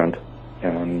 $50,000,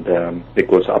 and it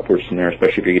goes upwards from there,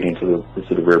 especially if you're getting to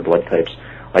the rare blood types.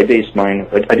 I based mine.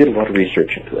 I did a lot of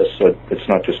research into this, so it's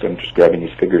not just I'm just grabbing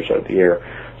these figures out of the air.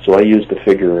 So I used the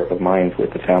figure of mine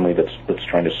with the family that's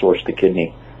trying to source the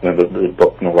kidney. And the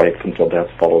book No Life Until Death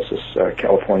follows this a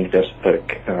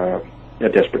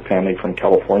desperate family from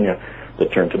California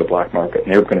that turned to the black market,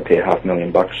 and they were going to pay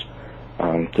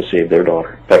 $500,000 to save their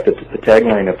daughter. In fact, the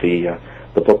tagline of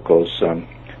the book goes,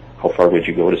 "How far would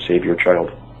you go to save your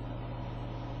child?"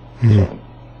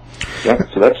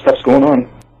 So that stuff's going on.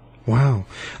 Wow,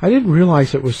 I didn't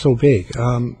realize it was so big.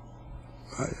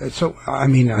 So I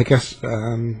mean, I guess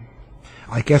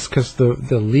because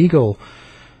the legal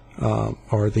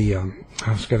or the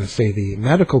I was going to say the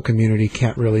medical community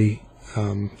can't really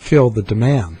fill the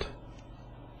demand.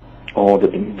 Oh,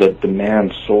 the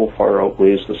demand so far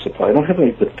outweighs the supply. I don't have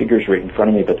any of the figures right in front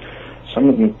of me, but some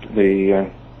of them,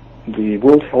 the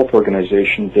World Health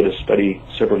Organization did a study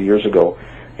several years ago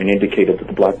and indicated that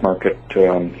the black market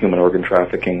human organ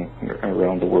trafficking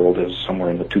around the world is somewhere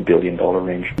in the $2 billion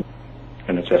range,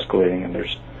 and it's escalating. And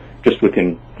there's just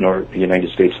within the United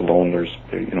States alone,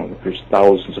 there's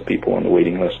thousands of people on the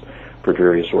waiting list for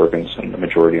various organs, and the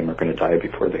majority of them are going to die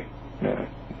before they.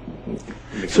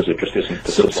 Because it just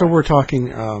isn't. So we're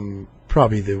talking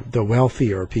probably the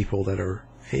wealthier people that are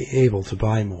able to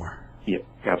buy more. Yeah,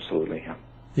 absolutely. Yeah.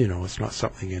 It's not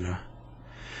something in a.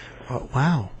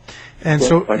 Wow, and well,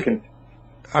 so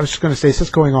I was going to say, is this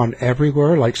going on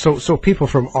everywhere? Like, so people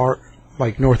from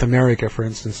like North America, for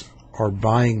instance, are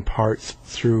buying parts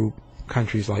through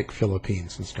countries like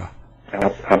Philippines and stuff.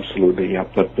 Absolutely, yeah.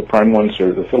 But the prime ones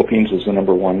are the Philippines is the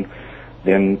number one.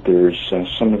 Then there's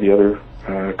some of the other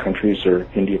countries are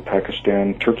India,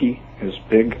 Pakistan, Turkey is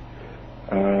big.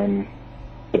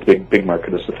 But the big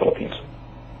market is the Philippines.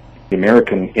 The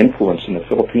American influence in the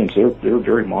Philippines, they're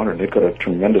very modern. They've got a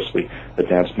tremendously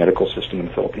advanced medical system in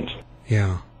the Philippines.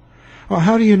 Yeah. Well,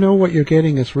 how do you know what you're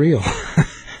getting is real?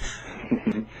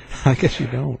 I guess you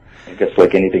don't. I guess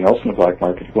like anything else in the black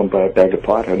market, you go and buy a bag of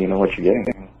pot, how do you know what you're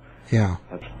getting? Yeah.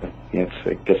 It's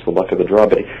I guess the luck of the draw.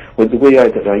 But with the way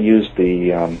that I used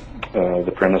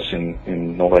the premise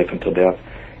in No Life Until Death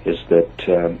is that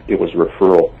it was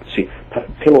referral. See,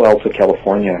 Palo Alto,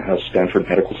 California has Stanford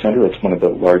Medical Center. It's one of the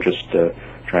largest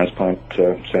transplant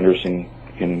centers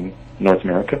in North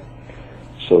America.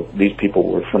 So these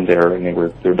people were from there,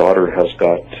 and their daughter has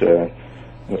got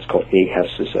what's called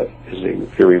AHES, is a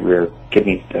very rare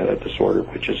kidney disorder,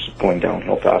 which is going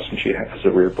downhill fast, and she has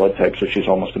a rare blood type, so she's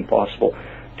almost impossible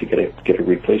to get a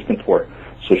replacement for.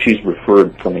 So she's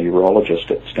referred from a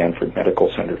urologist at Stanford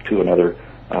Medical Center to another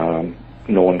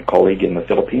known colleague in the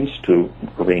Philippines to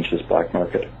arrange this black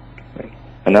market.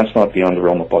 And that's not beyond the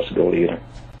realm of possibility either.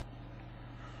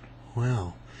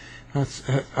 Wow.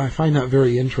 I find that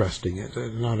very interesting. It's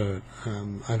not a.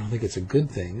 I don't think it's a good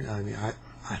thing. I mean,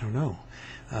 I don't know.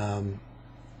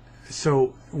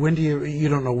 So when do you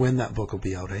don't know when that book will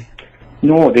be out, eh?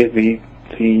 No, the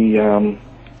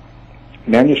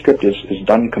manuscript is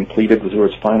done, completed with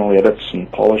its final edits and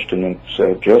polished, and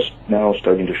it's just now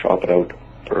starting to shop it out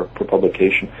for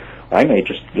publication. I may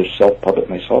just self-pub it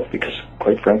myself because,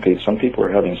 quite frankly, some people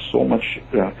are having so much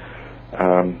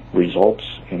results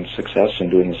and success in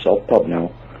doing the self-pub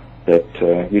now that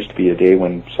used to be a day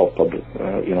when self-pub,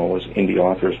 was indie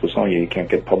authors was, you can't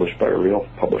get published by a real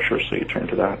publisher, so you turn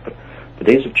to that. But the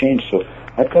days have changed, so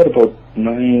I've got about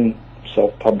 9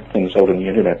 self-pub things out on the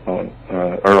internet, on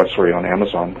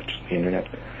Amazon, which is the internet,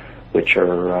 which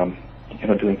are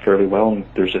doing fairly well. And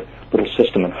there's a little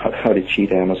system on how to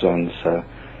cheat Amazon's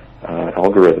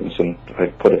algorithms, and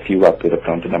I've put a few up that have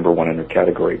gone to number 1 in their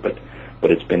category, but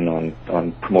it's been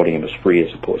on promoting them as free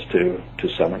as opposed to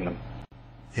selling them.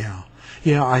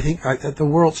 Yeah. I think the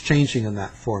world's changing in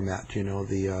that format.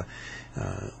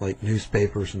 Like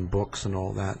newspapers and books and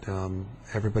all that.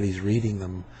 Everybody's reading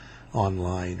them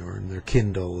online or in their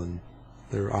Kindle and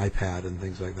their iPad and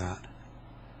things like that.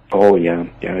 Oh yeah,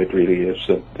 it really is.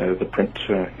 The print.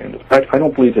 I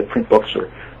don't believe that print books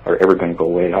are ever going to go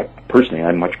away.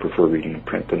 I much prefer reading in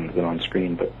print than on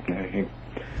screen, but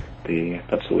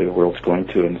that's the way the world's going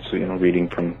to, and it's reading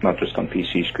from not just on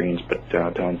PC screens but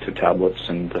down to tablets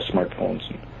and smartphones.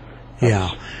 And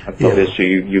that's it is. So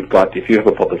you've got, if you have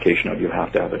a publication out, you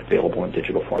have to have it available in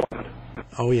digital format.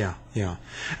 Oh yeah.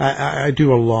 I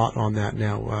do a lot on that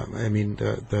now. I mean,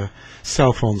 the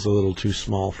cell phone's a little too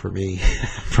small for me,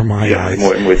 for my eyes. Yeah,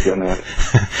 I'm with you on that.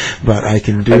 But I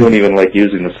can do. I don't even like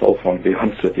using the cell phone, to be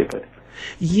honest with you. But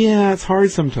yeah, it's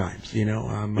hard sometimes.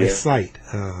 My sight.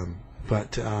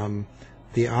 But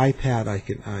the iPad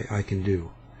I can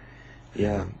do.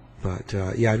 Yeah. But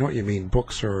I know what you mean.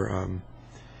 Books are.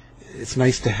 It's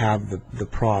nice to have the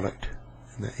product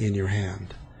in your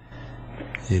hand.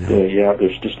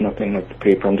 There's just nothing like the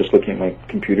paper. I'm just looking at my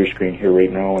computer screen here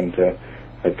right now, and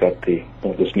I've got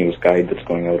this newest guide that's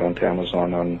going out onto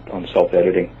Amazon on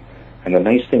self-editing. And the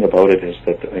nice thing about it is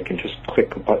that I can just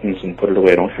click buttons and put it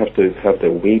away. I don't have to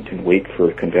wait for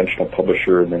a conventional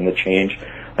publisher and then the change.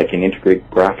 I can integrate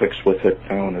graphics with it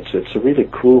now, and it's a really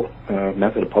cool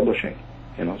method of publishing.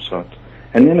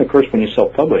 And then of course when you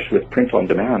self-publish with print on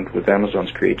demand with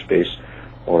Amazon's CreateSpace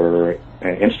or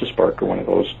Instaspark or one of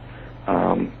those,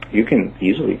 you can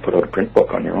easily put out a print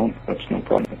book on your own. That's no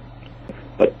problem.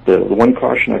 But the one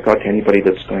caution I've got to anybody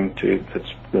that's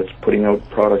putting out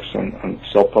products on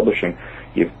self-publishing,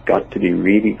 you've got to be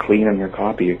really clean on your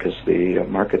copy because the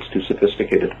market's too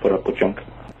sophisticated to put up with junk.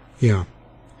 Yeah,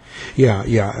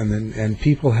 and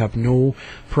people have no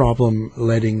problem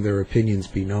letting their opinions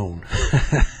be known.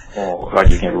 Oh God,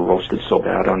 you get roasted so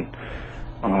bad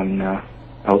on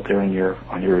out there on your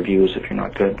reviews if you're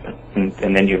not good,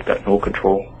 and then you've got no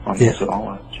control on this at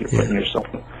all. You're putting yourself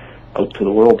out to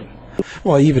the world.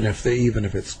 Well, even if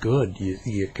it's good,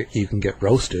 you can get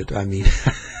roasted. I mean,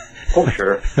 oh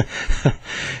sure,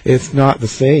 it's not the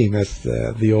same as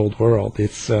the old world.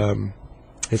 It's a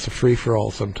free for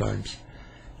all sometimes.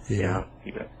 Yeah.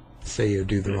 Say you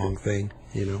do the wrong thing.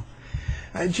 Do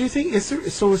you think is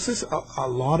this a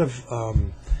lot of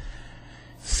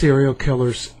serial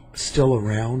killers still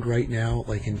around right now,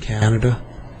 like in Canada?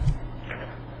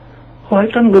 Well,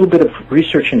 I've done a little bit of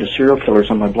research into serial killers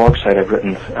on my blog site. I've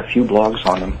written a few blogs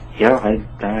on them. Yeah,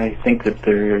 I think that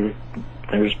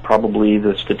there's probably,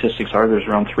 the statistics are, there's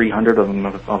around 300 of them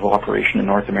of operation in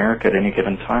North America at any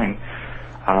given time.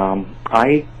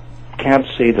 I can't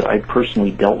say that I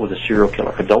personally dealt with a serial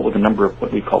killer. I dealt with a number of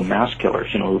what we call mass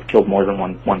killers, who've killed more than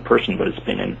one person, but it's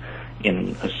been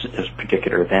in a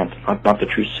particular event, not the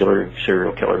true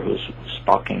serial killer who's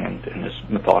stalking and is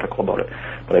methodical about it.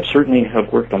 But I certainly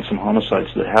have worked on some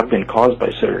homicides that have been caused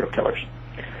by serial killers.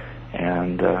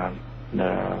 And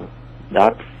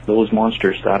those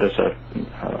monsters, that is a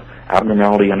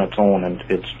abnormality on its own, and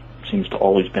it seems to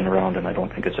always been around, and I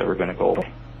don't think it's ever going to go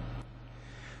away.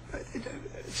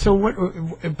 So what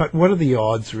are the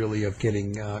odds really of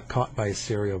getting caught by a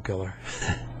serial killer?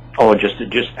 Oh, just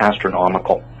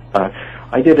astronomical.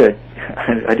 I did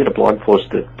a blog post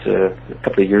that a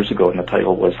couple of years ago, and the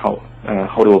title was how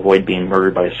to avoid being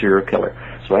murdered by a serial killer.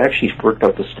 So I actually worked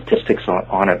out the statistics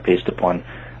on it based upon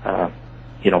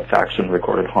facts and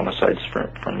recorded homicides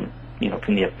from the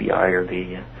FBI or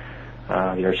the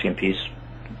RCMP's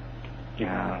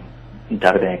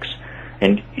databanks,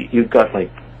 and you've got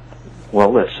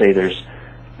let's say there's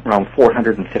around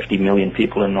 450 million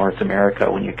people in North America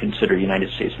when you consider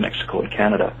United States, Mexico, and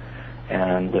Canada.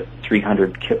 And with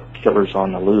 300 killers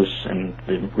on the loose and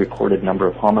the recorded number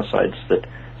of homicides, that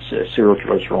serial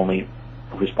killers are only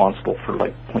responsible for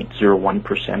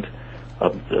 0.01%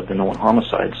 of the known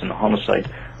homicides, and the homicide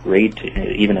rate,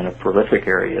 even in a prolific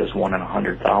area, is 1 in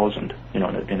 100,000.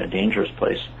 In a dangerous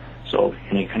place. So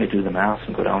you kind of do the math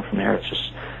and go down from there. It's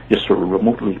just sort of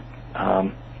remotely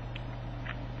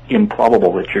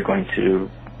improbable that you're going to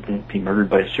be murdered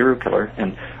by a serial killer,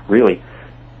 and really,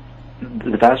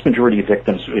 the vast majority of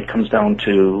victims, it comes down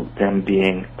to them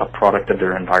being a product of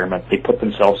their environment. They put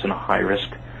themselves in a high risk.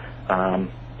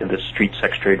 The street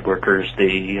sex trade workers,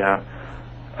 the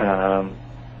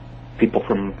people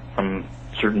from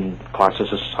certain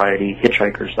classes of society,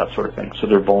 hitchhikers, that sort of thing. So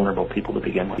they're vulnerable people to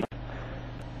begin with.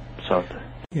 So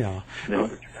yeah.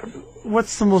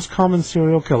 What's the most common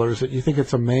serial killer? Is it, you think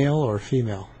it's a male or a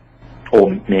female? Oh,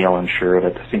 male, I'm sure of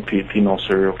it. I think female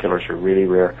serial killers are really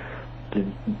rare.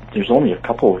 There's only a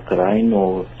couple that I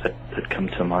know that come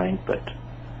to mind, but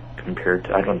compared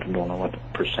to, I don't know what the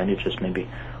percentage is, maybe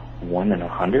 1 in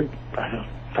 100.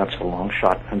 That's a long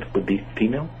shot. And it would be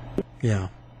female. Yeah.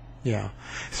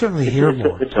 Certainly hear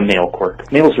more. It's a male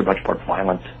quirk. Males are much more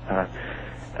violent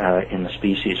in the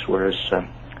species, whereas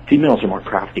females are more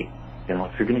crafty.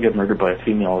 If you're going to get murdered by a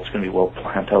female, it's going to be well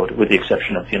planned out, with the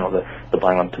exception of the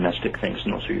violent domestic things,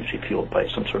 and those are usually fueled by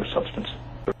some sort of substance.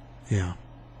 Yeah,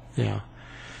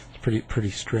 it's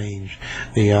pretty strange.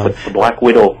 The Black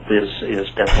Widow is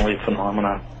definitely a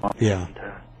phenomenon. Yeah.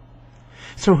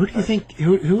 So who do you think?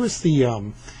 Who is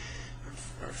the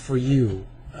for you?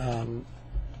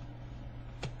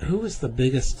 Who is the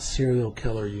biggest serial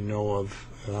killer you know of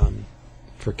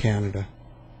for Canada?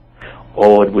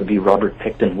 Oh, it would be Robert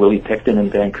Pickton, Willie Pickton in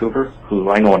Vancouver, who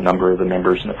I know a number of the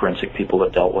members and the forensic people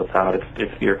that dealt with that.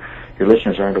 If your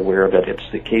listeners aren't aware of it, it's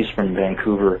the case from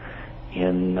Vancouver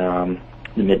in the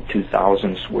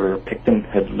mid-2000s where Pickton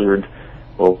had lured,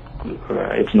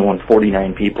 it's known,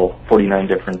 49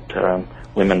 different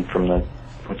women from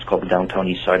what's called the downtown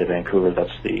east side of Vancouver.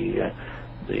 That's the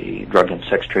drug and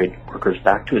sex trade workers,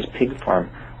 back to his pig farm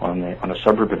on a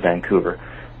suburb of Vancouver.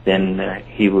 Then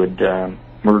he would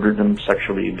murder them,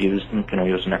 sexually abuse them.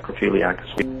 He was a necrophiliac,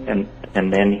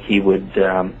 and then he would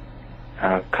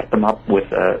cut them up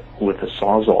with a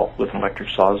sawzall, with an electric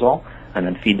sawzall, and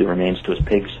then feed the remains to his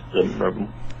pigs. The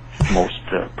most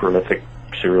prolific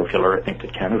serial killer I think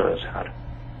that Canada has had.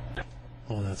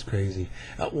 Oh, that's crazy.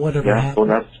 Whatever happened?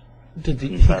 Well,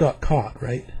 he got caught,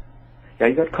 right? Yeah,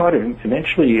 he got caught.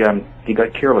 Eventually, he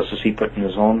got careless, as he put in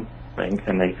his own thing,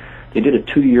 and they did a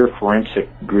 2-year forensic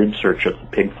grid search of the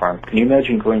pig farm. Can you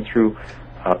imagine going through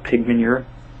pig manure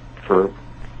for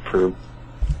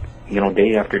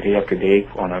day after day after day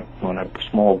on a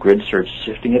small grid search,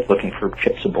 sifting it, looking for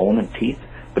chips of bone and teeth?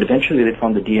 But eventually they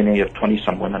found the DNA of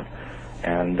 20-some women,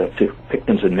 and to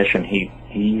Pickton's admission, he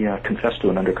confessed to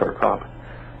an undercover cop,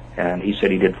 and he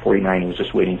said he did 49. He was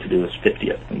just waiting to do his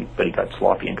 50th, but he got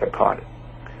sloppy and got caught.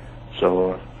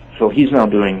 So he's now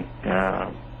doing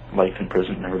life in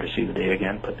prison, never to see the day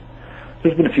again. But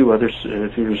there's been a few others.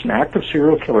 There's an active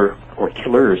serial killer, or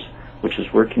killers, which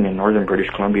is working in northern British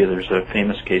Columbia. There's a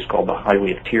famous case called the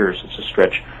Highway of Tears. It's a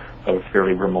stretch of a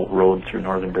fairly remote road through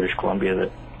northern British Columbia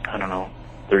that,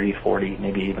 30, 40,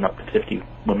 maybe even up to 50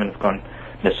 women have gone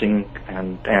missing,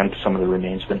 and some of the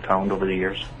remains have been found over the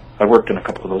years. I worked in a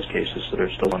couple of those cases that are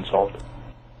still unsolved.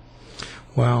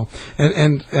 Wow.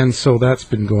 And so that's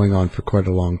been going on for quite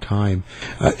a long time.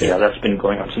 Yeah, that's been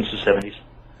going on since the 70s.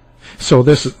 So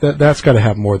that's got to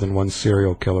have more than one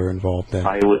serial killer involved then.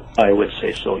 I would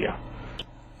say so, yeah.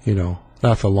 You know,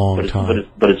 that's a long time.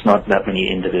 But it's not that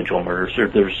many individual murders.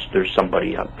 There's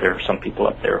somebody up there, some people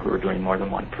up there who are doing more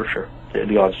than one for sure.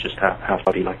 The odds just have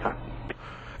to be like that.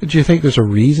 Do you think there's a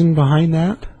reason behind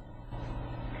that?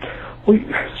 Well,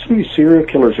 some of these serial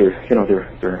killers are,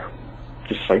 they're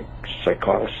just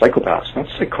psychopaths. Not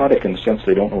psychotic in the sense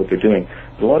they don't know what they're doing.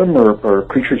 But a lot of them are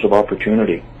creatures of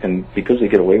opportunity, and because they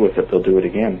get away with it, they'll do it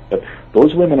again. But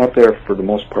those women up there, for the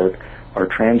most part, are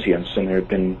transients, and they've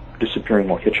been disappearing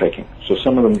while hitchhiking. So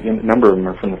some of them, a number of them,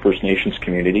 are from the First Nations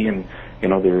community, and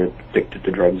they're addicted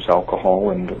to drugs,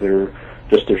 alcohol, and their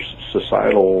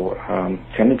societal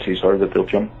tendencies are that they'll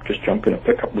just jump in a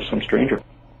pickup with some stranger.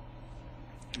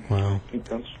 Wow. I think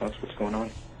that's what's going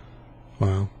on.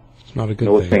 Wow. It's not a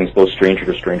good thing. Those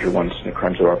stranger-to-stranger ones and the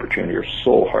crimes of opportunity are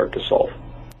so hard to solve.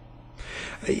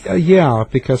 Yeah,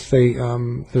 because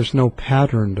there's no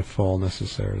pattern to follow.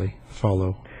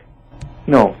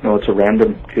 No, it's a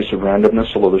random case of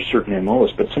randomness, although there's certain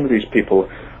MOs, but some of these people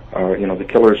are, the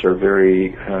killers are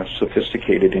very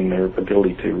sophisticated in their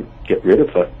ability to get rid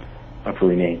of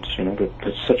remains.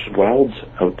 There's such wilds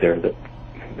out there that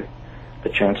the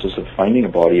chances of finding a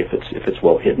body, if it's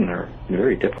well hidden, are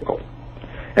very difficult.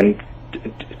 And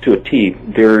to a T,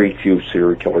 very few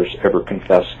serial killers ever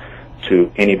confess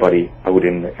to anybody out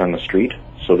on the street,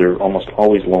 so they're almost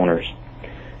always loners,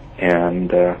 and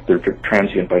they're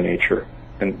transient by nature.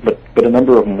 But a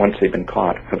number of them, once they've been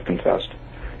caught, have confessed.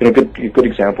 A good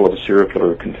example of a serial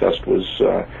killer who confessed was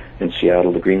in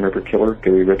Seattle, the Green River Killer,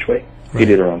 Gary Ridgway. Right. He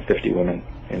did around 50 women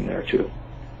in there too.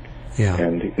 Yeah.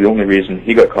 And the only reason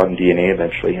he got caught in DNA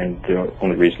eventually, and the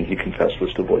only reason he confessed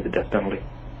was to avoid the death penalty.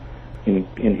 In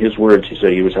his words, he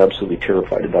said he was absolutely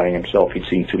terrified of dying himself. He'd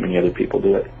seen too many other people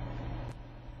do it.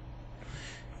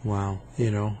 Wow.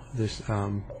 This,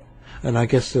 and I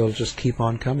guess they'll just keep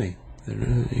on coming.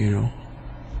 Yeah.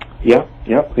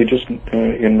 They just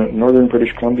in northern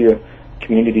British Columbia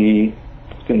community,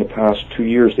 within the past 2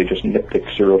 years, they just nipped the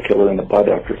serial killer in the bud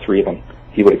after 3 of them.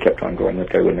 He would have kept on going. That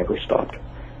guy would have never stopped.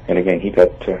 And again, he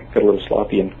got a little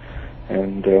sloppy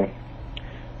and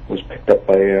was picked up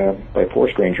by a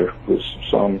forest ranger who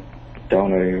saw him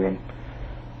down a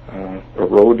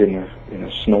road in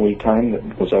a snowy time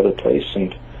that was out of place,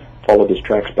 and followed his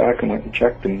tracks back and went and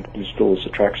checked, and there still was the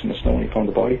tracks in the snow, and he found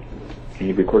the body. And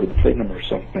he recorded the plate number,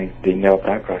 so they nailed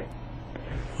that guy.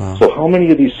 Wow. So how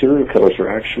many of these serial killers are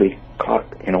actually caught,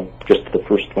 just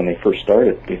when they first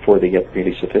started, before they get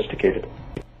really sophisticated?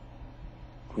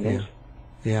 Who knows?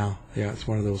 Yeah, it's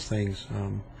one of those things.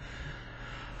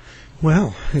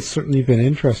 Well, it's certainly been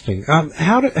interesting.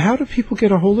 How do people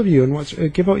get a hold of you, and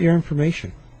give out your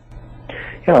information?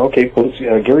 Yeah, okay. Well, it's,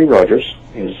 Gary Rogers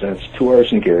it's 2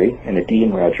 R's in Gary and a D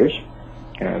in Rogers,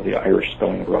 the Irish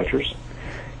spelling of Rogers.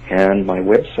 And my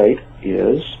website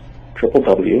is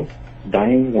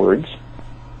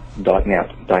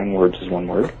www.dyingwords.net. Dying Words is one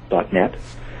word, .net.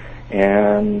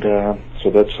 And so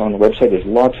that's on the website. There's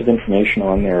lots of information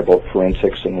on there about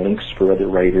forensics and links for other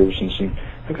writers, and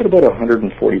I've got about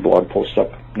 140 blog posts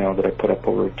up now that I put up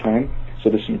over time. So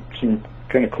there's some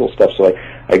kind of cool stuff. So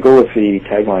I go with the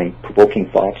tagline, provoking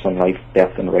thoughts on life,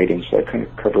 death, and writing. So I kind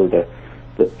of cover the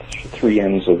 3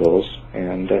 ends of those,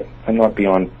 and I'm not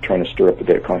beyond trying to stir up a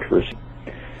bit of controversy.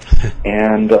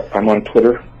 And I'm on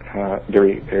Twitter,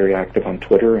 very, very active on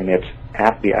Twitter, and it's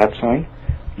at the @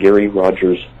 Gary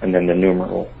Rogers, and then the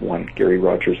numeral 1, Gary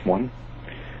Rogers 1.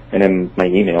 And then my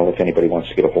email, if anybody wants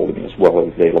to get a hold of me, is well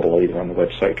available either on the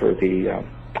website or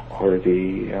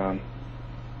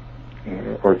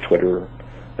Twitter.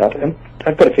 And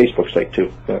I've got a Facebook site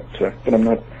too, but I'm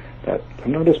not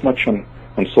as much on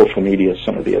social media as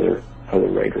some of the other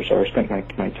writers are. I spent my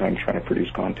time trying to produce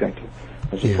content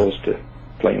as opposed to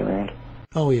playing around.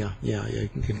 Oh yeah,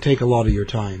 it can take a lot of your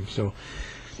time. So,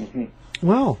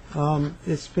 well,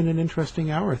 it's been an interesting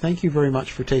hour. Thank you very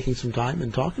much for taking some time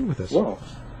and talking with us. Well,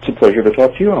 it's a pleasure to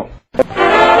talk to you all. The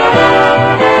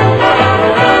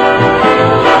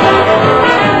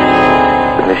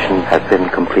mission has been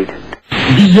completed.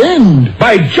 The end!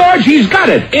 By George, he's got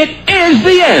it! It is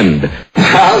the end!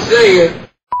 I'll see it!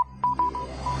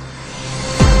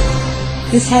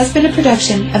 This has been a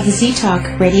production of the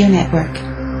Z-Talk Radio Network.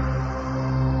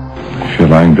 If you're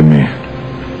lying to me,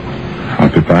 I'll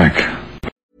be back.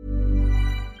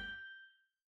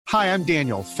 Hi, I'm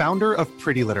Daniel, founder of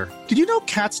Pretty Litter. Did you know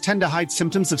cats tend to hide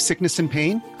symptoms of sickness and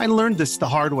pain? I learned this the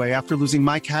hard way after losing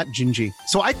my cat, Gingy.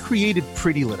 So I created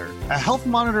Pretty Litter, a health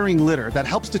monitoring litter that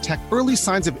helps detect early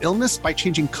signs of illness by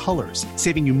changing colors,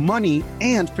 saving you money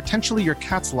and potentially your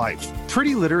cat's life.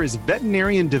 Pretty Litter is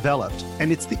veterinarian developed,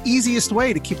 and it's the easiest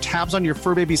way to keep tabs on your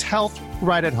fur baby's health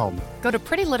right at home. Go to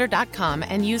prettylitter.com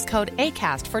and use code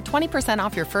ACAST for 20%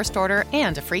 off your first order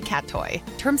and a free cat toy.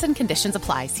 Terms and conditions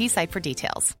apply. See site for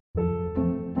details.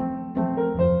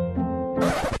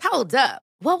 Hold up.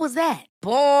 What was that?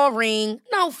 Boring.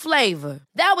 No flavor.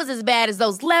 That was as bad as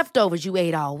those leftovers you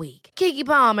ate all week. Keke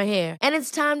Palmer here, and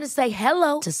it's time to say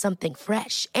hello to something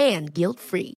fresh and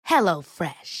guilt-free. Hello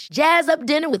Fresh. Jazz up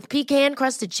dinner with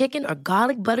pecan-crusted chicken or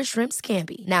garlic butter shrimp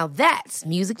scampi. Now that's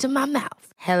music to my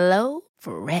mouth. Hello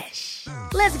Fresh.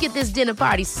 Let's get this dinner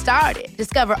party started.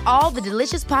 Discover all the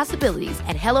delicious possibilities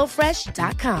at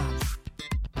HelloFresh.com.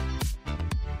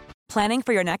 Planning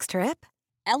for your next trip?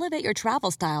 Elevate your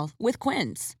travel style with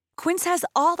Quince. Quince has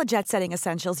all the jet-setting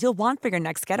essentials you'll want for your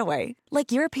next getaway,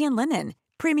 like European linen,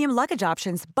 premium luggage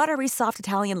options, buttery soft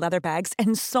Italian leather bags,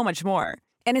 and so much more.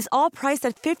 And is all priced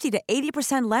at 50 to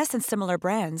 80% less than similar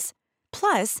brands.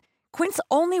 Plus, Quince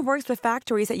only works with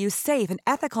factories that use safe and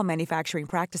ethical manufacturing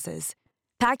practices.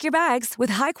 Pack your bags with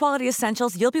high-quality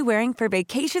essentials you'll be wearing for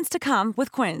vacations to come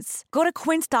with Quince. Go to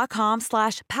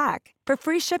quince.com/pack for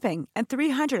free shipping and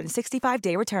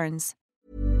 365-day returns.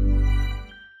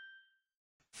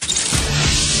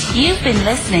 You've been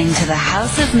listening to the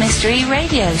House of Mystery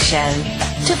radio show.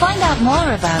 To find out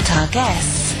more about our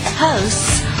guests,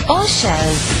 hosts, or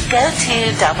shows, go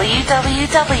to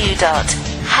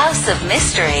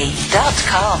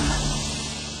www.houseofmystery.com.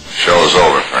 Show's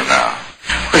over for now.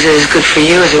 Was it as good for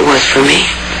you as it was for me?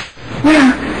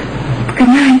 Well, good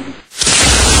night.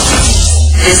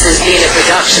 This has been a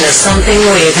production of Something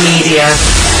Weird Media.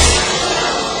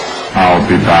 I'll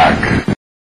be back.